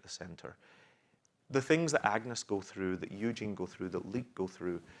boy at the center. The things that Agnes go through, that Eugene go through, that Leek go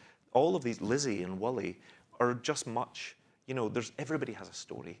through, all of these, Lizzie and Wally, are just much, everybody has a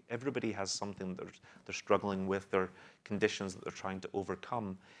story. Everybody has something that they're struggling with, their conditions that they're trying to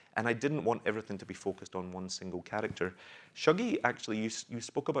overcome. And I didn't want everything to be focused on one single character. Shuggie, actually, you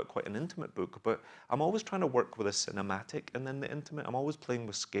spoke about quite an intimate book, but I'm always trying to work with a cinematic and then the intimate. I'm always playing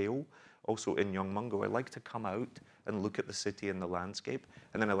with scale. Also in Young Mungo, I like to come out and look at the city and the landscape,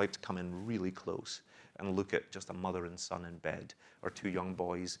 and then I like to come in really close and look at just a mother and son in bed, or two young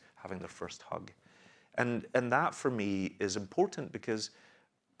boys having their first hug. And that for me is important because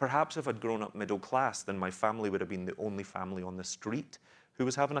perhaps if I'd grown up middle class, then my family would have been the only family on the street who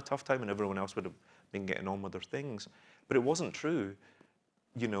was having a tough time, and everyone else would have been getting on with their things. But it wasn't true.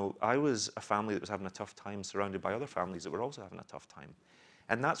 I was a family that was having a tough time surrounded by other families that were also having a tough time.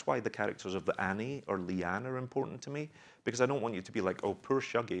 And that's why the characters of the Annie or Leanne are important to me, because I don't want you to be like, oh, poor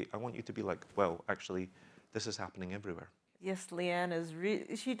Shuggie. I want you to be like, well, actually, this is happening everywhere. Yes, Leanne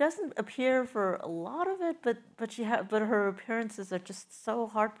is. She doesn't appear for a lot of it, but her appearances are just so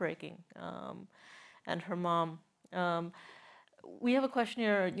heartbreaking. And her mom. We have a question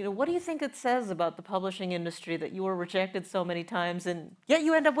here. What do you think it says about the publishing industry that you were rejected so many times, and yet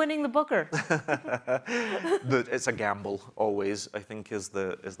you end up winning the Booker? It's a gamble, always, I think, is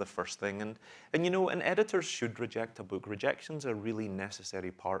the first thing. And editors should reject a book. Rejection's a really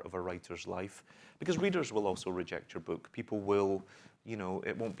necessary part of a writer's life, because readers will also reject your book. People will,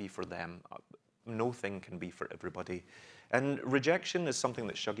 it won't be for them. No thing can be for everybody. And rejection is something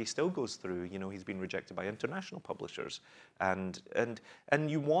that Shuggie still goes through. He's been rejected by international publishers. And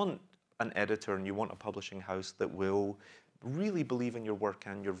you want an editor and you want a publishing house that will really believe in your work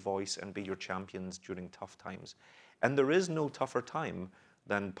and your voice and be your champions during tough times. And there is no tougher time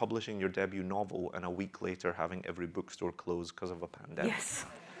than publishing your debut novel and a week later having every bookstore closed because of a pandemic. Yes.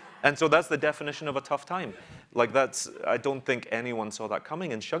 And so that's the definition of a tough time. I don't think anyone saw that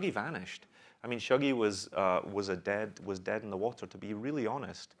coming, and Shuggie vanished. I mean, Shuggie was dead in the water, to be really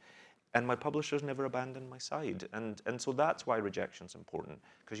honest. And my publishers never abandoned my side. And so that's why rejection's important,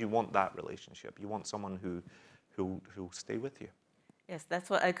 because you want that relationship. You want someone who'll stay with you. Yes, that's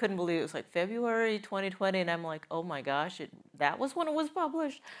what I couldn't believe. It was like February 2020, and I'm like, oh my gosh, that was when it was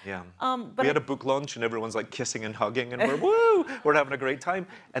published. Yeah. But we had a book launch, and everyone's like kissing and hugging, and we're having a great time.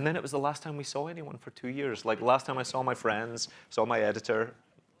 And then it was the last time we saw anyone for 2 years. Like, last time I saw my friends, saw my editor,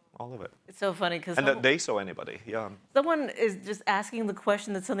 all of it. It's so funny because that they saw anybody. Yeah. Someone is just asking the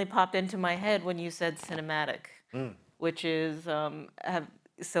question that suddenly popped into my head when you said cinematic, which is,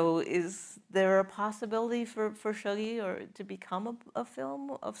 so is there a possibility for Shuggie or to become a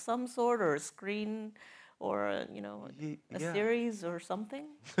film of some sort, or a screen, or a series or something?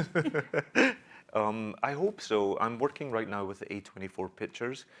 I hope so. I'm working right now with the A24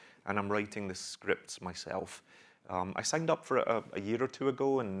 Pictures, and I'm writing the scripts myself. I signed up for it a year or two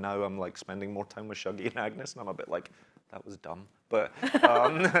ago, and now I'm like spending more time with Shuggie and Agnes, and I'm a bit like, that was dumb. But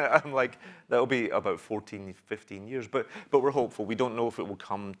I'm like, that'll be about 14, 15 years. But we're hopeful. We don't know if it will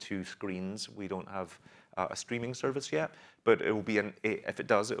come to screens. We don't have a streaming service yet, but it will be if it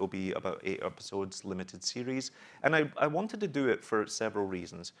does, it will be about 8 episodes, limited series. And I wanted to do it for several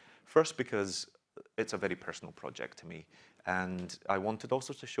reasons. First, because it's a very personal project to me. And I wanted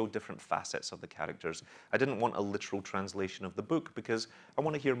also to show different facets of the characters. I didn't want a literal translation of the book because I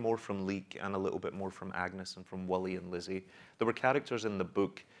want to hear more from Leek and a little bit more from Agnes and from Wally and Lizzie. There were characters in the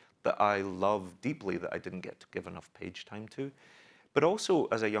book that I love deeply that I didn't get to give enough page time to. But also,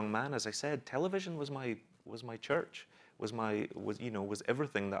 as a young man, as I said, television was my church, was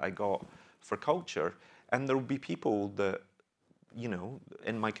everything that I got for culture. And there will be people that,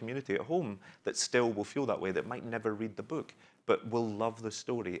 in my community at home that still will feel that way, that might never read the book, but will love the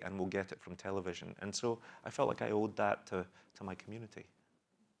story and will get it from television. And so I felt like I owed that to my community.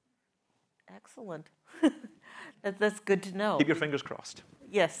 Excellent. That's good to know. Keep your fingers crossed.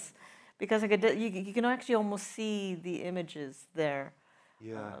 Yes, because you can actually almost see the images there.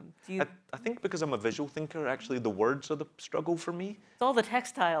 Yeah. Do you, I think because I'm a visual thinker, actually the words are the struggle for me. it's all the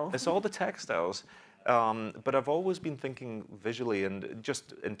textile. It's all the textiles. But I've always been thinking visually and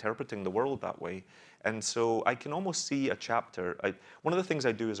just interpreting the world that way. And so I can almost see a chapter. One of the things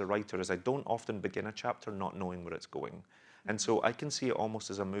I do as a writer is I don't often begin a chapter not knowing where it's going. And so I can see it almost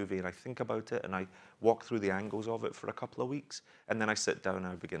as a movie, and I think about it and I walk through the angles of it for a couple of weeks, and then I sit down and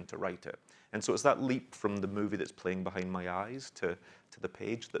I begin to write it. And so it's that leap from the movie that's playing behind my eyes to the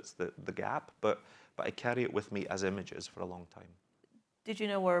page that's the gap, but I carry it with me as images for a long time. Did you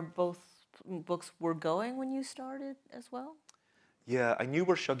know where both books were going when you started as well? Yeah, I knew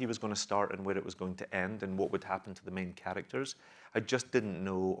where Shuggie was going to start and where it was going to end and what would happen to the main characters. I just didn't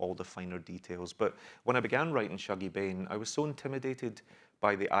know all the finer details. But when I began writing Shuggie Bain, I was so intimidated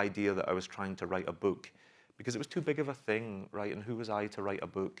by the idea that I was trying to write a book because it was too big of a thing, right? And who was I to write a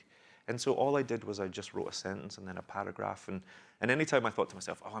book? And so all I did was I just wrote a sentence and then a paragraph. And anytime I thought to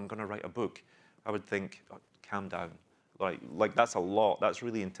myself, oh, I'm going to write a book, I would think, oh, calm down. Like that's a lot. That's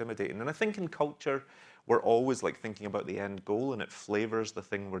really intimidating. And I think in culture, we're always like thinking about the end goal, and it flavors the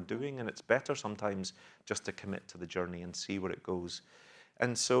thing we're doing. And it's better sometimes just to commit to the journey and see where it goes.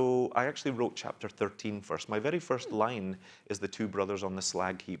 And so I actually wrote chapter 13 first. My very first line is the two brothers on the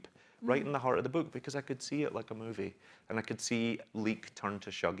slag heap, right in the heart of the book, because I could see it like a movie. And I could see Leek turn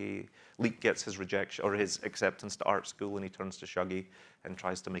to Shuggie. Leek gets his rejection or his acceptance to art school, and he turns to Shuggie and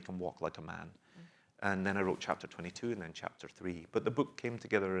tries to make him walk like a man. And then I wrote chapter 22 and then chapter 3. But the book came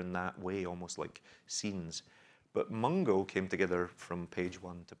together in that way, almost like scenes. But Mungo came together from page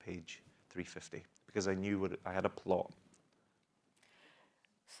 1 to page 350 because I knew I had a plot.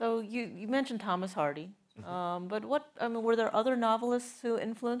 So you mentioned Thomas Hardy, but were there other novelists who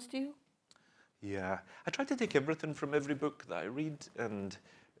influenced you? Yeah, I try to take everything from every book that I read, and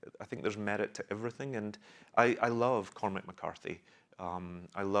I think there's merit to everything. And I love Cormac McCarthy.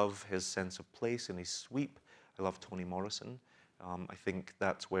 I love his sense of place and his sweep. I love Toni Morrison. I think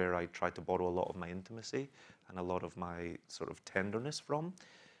that's where I try to borrow a lot of my intimacy and a lot of my sort of tenderness from.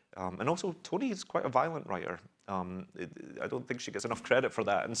 And also, Toni is quite a violent writer. I don't think she gets enough credit for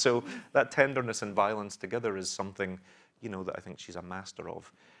that. And so that tenderness and violence together is something, that I think she's a master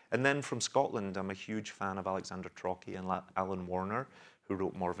of. And then from Scotland, I'm a huge fan of Alexander Trocchi and Alan Warner, who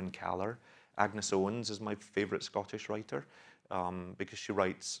wrote Morven Caller. Agnes Owens is my favourite Scottish writer. Because she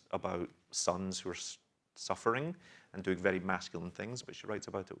writes about sons who are suffering and doing very masculine things, but she writes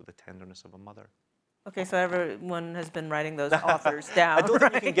about it with the tenderness of a mother. Okay, so everyone has been writing those authors down. I don't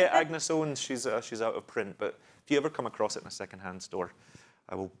think you can get Agnes Owens. She's out of print, but if you ever come across it in a second-hand store,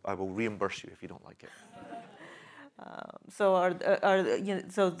 I will reimburse you if you don't like it. So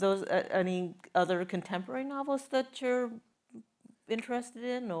any other contemporary novelists that you're interested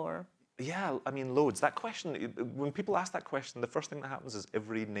in, or? Yeah, I mean, loads. That question, when people ask that question, the first thing that happens is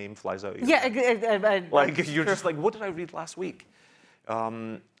every name flies out of your head. You're just like, what did I read last week?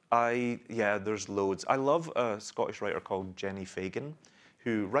 There's loads. I love a Scottish writer called Jenny Fagan,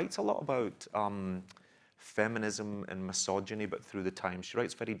 who writes a lot about feminism and misogyny, but through the time. She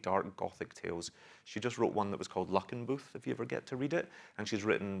writes very dark Gothic tales. She just wrote one that was called Luckenbooth, if you ever get to read it. And she's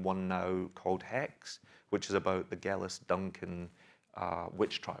written one now called Hex, which is about the Gellis Duncan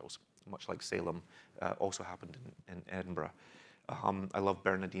witch trials, much like Salem, also happened in Edinburgh. I love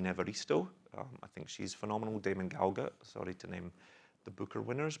Bernardine Evaristo. I think she's phenomenal. Damon Galgut, sorry to name the Booker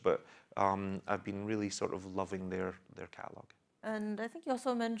winners, but I've been really sort of loving their catalogue. And I think you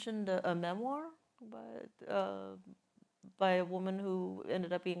also mentioned a memoir by a woman who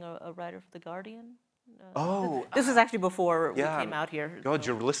ended up being a writer for The Guardian. This was actually before we came out here. God,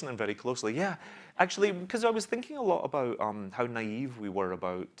 you're listening very closely. Yeah, actually, because I was thinking a lot about how naive we were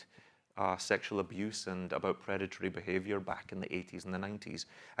about sexual abuse and about predatory behavior back in the 80s and the 90s.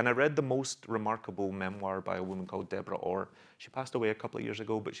 And I read the most remarkable memoir by a woman called Deborah Orr. She passed away a couple of years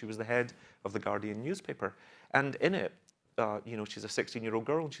ago, but she was the head of the Guardian newspaper. And in it, she's a 16-year-old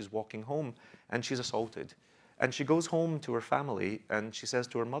girl and she's walking home and she's assaulted. And she goes home to her family and she says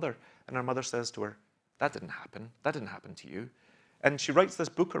to her mother, and her mother says to her, that didn't happen. That didn't happen to you. And she writes this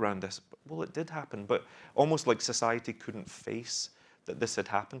book around this. Well, it did happen, but almost like society couldn't face that this had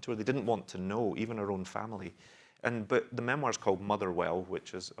happened to her. They didn't want to know, even her own family. But the memoir's called Motherwell,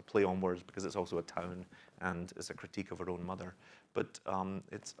 which is a play on words because it's also a town and it's a critique of her own mother. But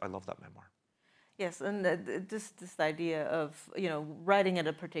I love that memoir. Yes, and this idea of writing at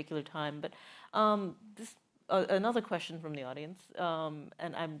a particular time. But another question from the audience,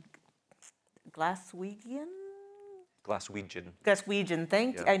 and I'm Glaswegian. Glaswegian. Glaswegian,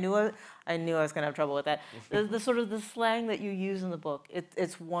 thank you. Yeah. I knew I was going to have trouble with that. The sort of the slang that you use in the book,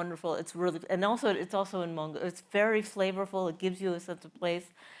 it's wonderful. It's really, and also it's also in Mungo. It's very flavorful. It gives you a sense of place.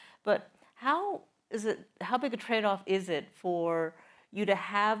 But how big a trade-off is it for you to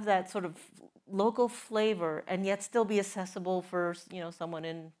have that sort of local flavor and yet still be accessible for, you know, someone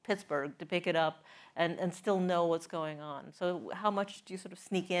in Pittsburgh to pick it up and still know what's going on? So how much do you sort of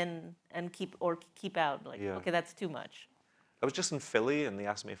sneak in and keep out? Like, Yeah. okay, that's too much. I was just in Philly, and they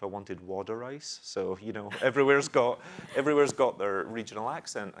asked me if I wanted water ice. So, you know, everywhere's got their regional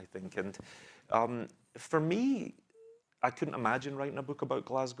accent, I think. And for me, I couldn't imagine writing a book about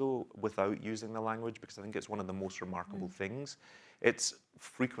Glasgow without using the language, because I think it's one of the most remarkable things. It's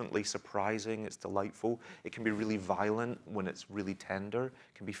frequently surprising, it's delightful. It can be really violent when it's really tender.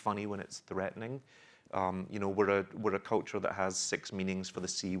 It can be funny when it's threatening. You know, we're a culture that has 6 meanings for the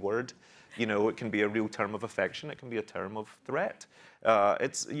C word. You know, it can be a real term of affection. It can be a term of threat.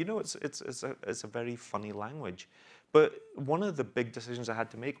 It's a very funny language. But one of the big decisions I had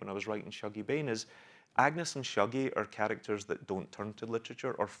to make when I was writing Shuggie Bain is Agnes and Shuggie are characters that don't turn to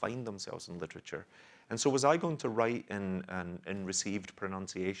literature or find themselves in literature. And so was I going to write in received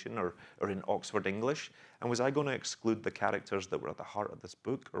pronunciation or in Oxford English? And was I going to exclude the characters that were at the heart of this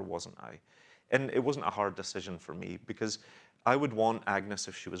book, or wasn't I? And it wasn't a hard decision for me, because I would want Agnes,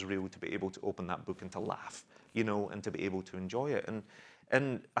 if she was real, to be able to open that book and to laugh, you know, and to be able to enjoy it.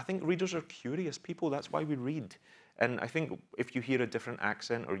 And I think readers are curious people. That's why we read. And I think if you hear a different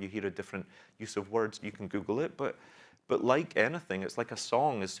accent or you hear a different use of words, you can Google it. But like anything, it's like a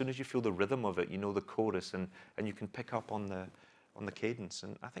song. As soon as you feel the rhythm of it, you know the chorus, and you can pick up on the cadence.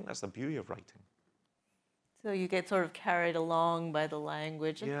 And I think that's the beauty of writing. So you get sort of carried along by the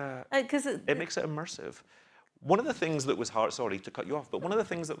language. Yeah, Because it makes it immersive. One of the things that was hard, sorry to cut you off, but one of the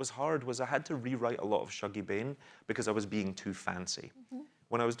things that was hard was I had to rewrite a lot of Shuggie Bain because I was being too fancy.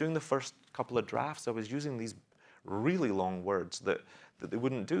 When I was doing the first couple of drafts, I was using these really long words that they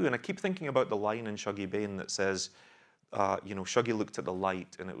wouldn't do. And I keep thinking about the line in Shuggie Bain that says, you know, Shuggie looked at the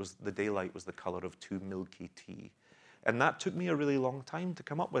light, and the daylight was the color of 2 milky tea. And that took me a really long time to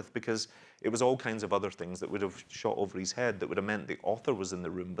come up with, because it was all kinds of other things that would have shot over his head that would have meant the author was in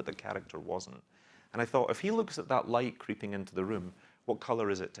the room, but the character wasn't. And I thought, if he looks at that light creeping into the room, what color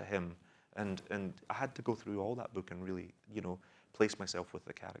is it to him? And I had to go through all that book and really, you know, place myself with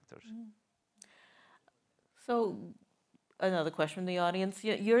the characters. So, another question from the audience.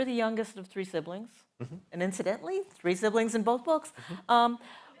 You're the youngest of 3 siblings, and incidentally, 3 siblings in both books.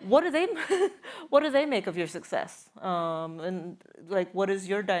 What do they make of your success? And like, what is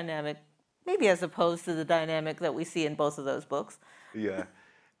your dynamic, maybe as opposed to the dynamic that we see in both of those books? Yeah.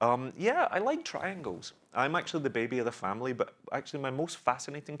 Yeah, I like triangles. I'm actually the baby of the family, but actually my most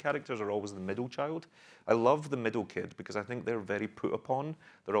fascinating characters are always the middle child. I love the middle kid because I think they're very put upon.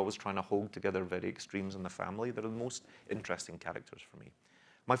 They're always trying to hold together very extremes in the family. They're the most interesting characters for me.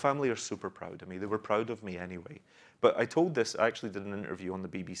 My family are super proud of me. They were proud of me anyway. But I told this, I actually did an interview on the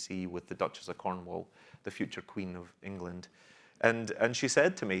BBC with the Duchess of Cornwall, the future Queen of England. And she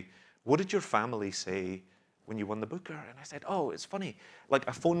said to me, "What did your family say when you won the Booker?" And I said, "Oh, it's funny. Like,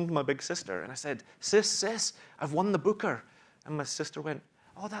 I phoned my big sister and I said, sis, I've won the Booker." And my sister went,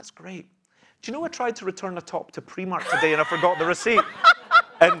 "Oh, that's great. Do you know I tried to return a top to Primark today and I forgot the receipt?"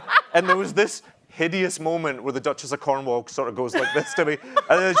 And there was this hideous moment where the Duchess of Cornwall sort of goes like this to me.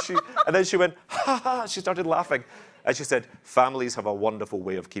 And then she went, "Ha ha," she started laughing. And she said, "Families have a wonderful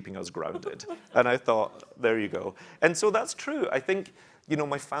way of keeping us grounded." And I thought, there you go. And so that's true. I think, you know,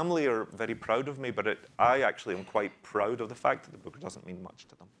 my family are very proud of me, but I actually am quite proud of the fact that the book doesn't mean much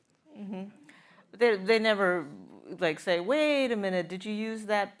to them. Mm-hmm. They never like say, "Wait a minute, did you use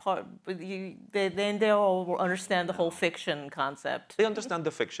that part?" But they all understand the whole fiction concept. They understand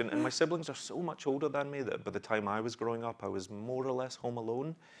the fiction, and my siblings are so much older than me that by the time I was growing up, I was more or less home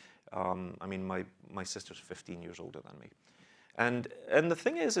alone. I mean, my sister's 15 years older than me. And the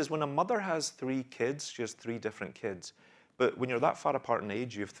thing is when a mother has 3 kids, she has 3 different kids. But when you're that far apart in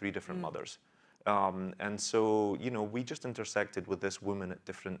age, you have 3 different mothers. And so, you know, we just intersected with this woman at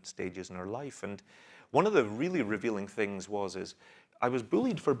different stages in her life. And one of the really revealing things is I was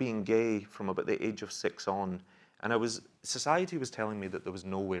bullied for being gay from about the age of 6 on. And society was telling me that there was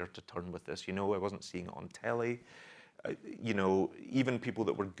nowhere to turn with this. You know, I wasn't seeing it on telly. You know, even people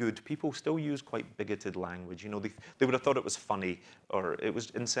that were good people still use quite bigoted language. You know, they would have thought it was funny or it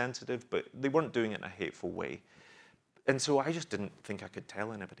was insensitive, but they weren't doing it in a hateful way. And so I just didn't think I could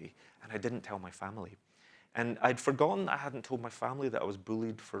tell anybody, and I didn't tell my family. And I'd forgotten I hadn't told my family that I was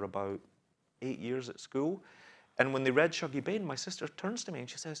bullied for about 8 years at school. And when they read Shuggie Bain, my sister turns to me and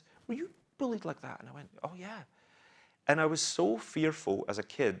she says, "Were you bullied like that?" And I went, "Oh yeah." And I was so fearful as a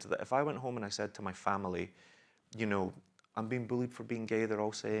kid that if I went home and I said to my family, you know, I'm being bullied for being gay, they're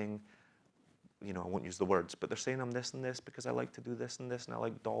all saying, you know, I won't use the words, but they're saying I'm this and this because I like to do this and this and I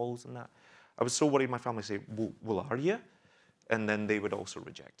like dolls and that. I was so worried my family would say, well, are you? And then they would also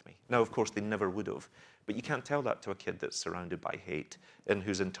reject me. Now, of course, they never would have, but you can't tell that to a kid that's surrounded by hate and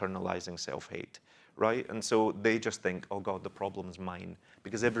who's internalizing self-hate, right? And so they just think, oh God, the problem's mine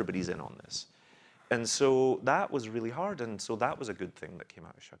because everybody's in on this. And so that was really hard, and so that was a good thing that came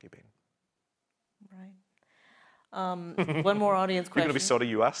out of Shuggie Bain. Right. One more audience You're question. going to be sorry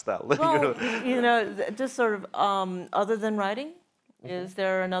you asked that. Well, you know, just sort of, other than writing, is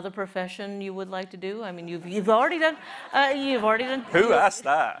there another profession you would like to do? I mean, you've already done. Who asked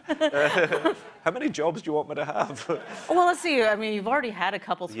that? How many jobs do you want me to have? Well, let's see. I mean, you've already had a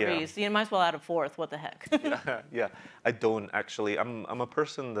couple Yeah. threes, so you might as well add a fourth. What the heck? Yeah, I don't actually. I'm a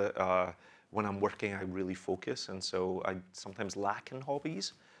person that when I'm working, I really focus, and so I sometimes lack in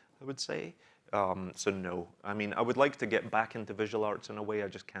hobbies, I would say. So no, I mean, I would like to get back into visual arts in a way. I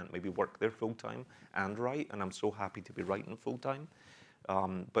just can't maybe work there full time and write, and I'm so happy to be writing full time.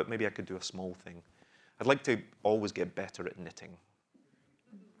 But maybe I could do a small thing. I'd like to always get better at knitting.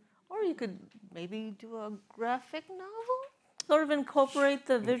 Or you could maybe do a graphic novel, sort of incorporate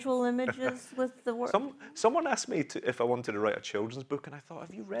the visual images with the work. Someone asked me if I wanted to write a children's book, and I thought,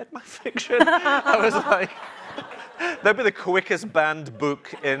 have you read my fiction? I was like, that'd be the quickest banned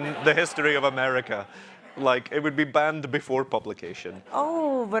book in the history of America. Like, it would be banned before publication.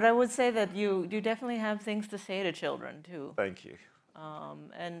 Oh, but I would say that you definitely have things to say to children, too. Thank you.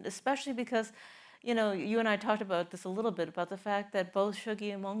 And especially because, you know, you and I talked about this a little bit, about the fact that both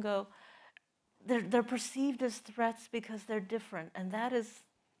Shuggie and Mungo, they're perceived as threats because they're different. And that is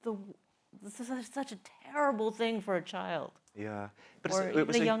this is such a terrible thing for a child. Yeah. But Or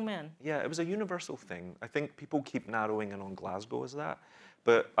even a young man. Yeah, it was a universal thing. I think people keep narrowing in on Glasgow as that.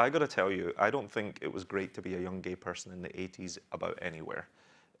 But I got to tell you, I don't think it was great to be a young gay person in the 80s about anywhere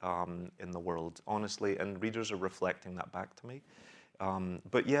in the world, honestly. And readers are reflecting that back to me.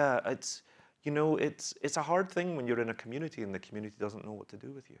 But yeah, it's, you know, it's a hard thing when you're in a community and the community doesn't know what to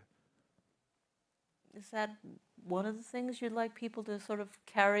do with you. Is that one of the things you'd like people to sort of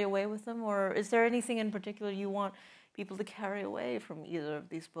carry away with them? Or is there anything in particular you want people to carry away from either of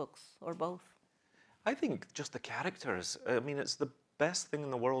these books, or both? I think just the characters. I mean, it's the best thing in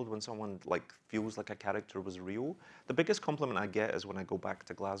the world when someone like feels like a character was real. The biggest compliment I get is when I go back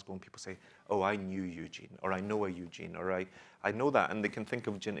to Glasgow and people say, oh, I knew Eugene, or I know a Eugene, or I know that, and they can think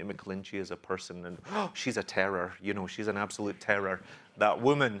of Ginty McClinchy as a person, and oh, she's a terror, you know, she's an absolute terror, that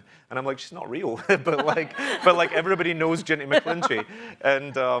woman. And I'm like, she's not real, but like everybody knows Ginty McClinchy,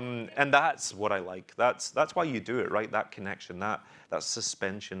 and that's what I like. That's why you do it, right? That connection, that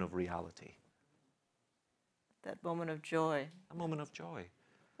suspension of reality. That moment of joy. A moment of joy.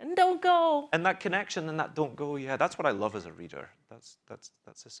 And don't go. And that connection and that don't go, yeah, that's what I love as a reader. That's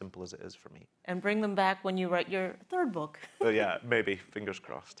as simple as it is for me. And bring them back when you write your third book. Yeah, maybe, fingers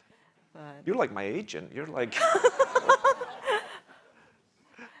crossed. But You're like my agent. You're like...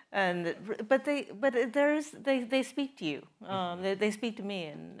 they speak to you. They speak to me,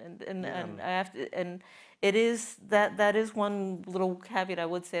 and I have to, and it is that is one little caveat I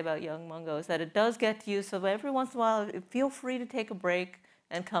would say about Young Mungo, is that it does get to you. So every once in a while, feel free to take a break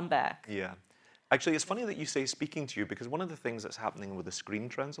and come back. Yeah. Actually, it's funny that you say speaking to you, because one of the things that's happening with the screen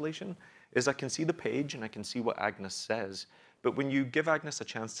translation is I can see the page and I can see what Agnes says. But when you give Agnes a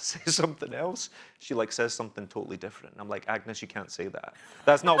chance to say something else, she like says something totally different. And I'm like, Agnes, you can't say that.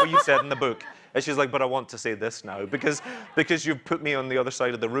 That's not what you said in the book. And she's like, but I want to say this now because you've put me on the other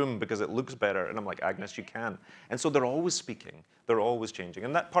side of the room because it looks better. And I'm like, Agnes, you can. And so they're always speaking. They're always changing.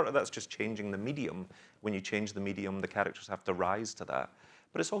 And that part of that's just changing the medium. When you change the medium, the characters have to rise to that.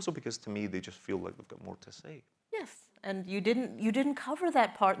 But it's also because to me, they just feel like they've got more to say. Yes, and you didn't cover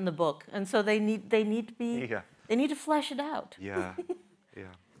that part in the book, and so they need to be. Yeah. They need to flesh it out. Yeah,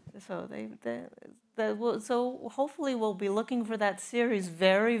 yeah. So so hopefully we'll be looking for that series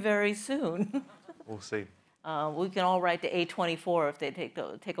very, very soon. We'll see. We can all write to A24 if they take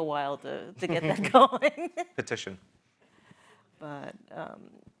a while to get that going. Petition. But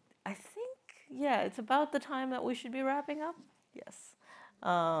I think, yeah, it's about the time that we should be wrapping up. Yes.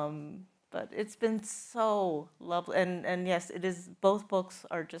 But it's been so lovely. And yes, it is. Both books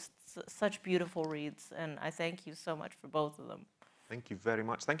are just such beautiful reads. And I thank you so much for both of them. Thank you very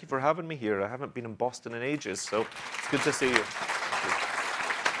much. Thank you for having me here. I haven't been in Boston in ages, so it's good to see you.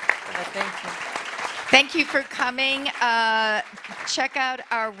 Thank you. Thank you for coming. Check out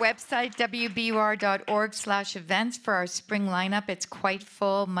our website, wbur.org/events, for our spring lineup. It's quite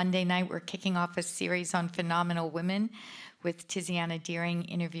full. Monday night, we're kicking off a series on phenomenal women with Tiziana Deering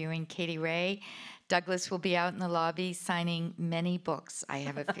interviewing Katie Ray. Douglas will be out in the lobby signing many books, I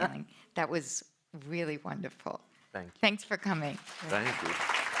have a feeling. That was really wonderful. Thank you. Thanks for coming. Thank you.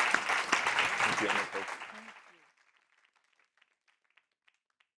 Thank you, Emiko.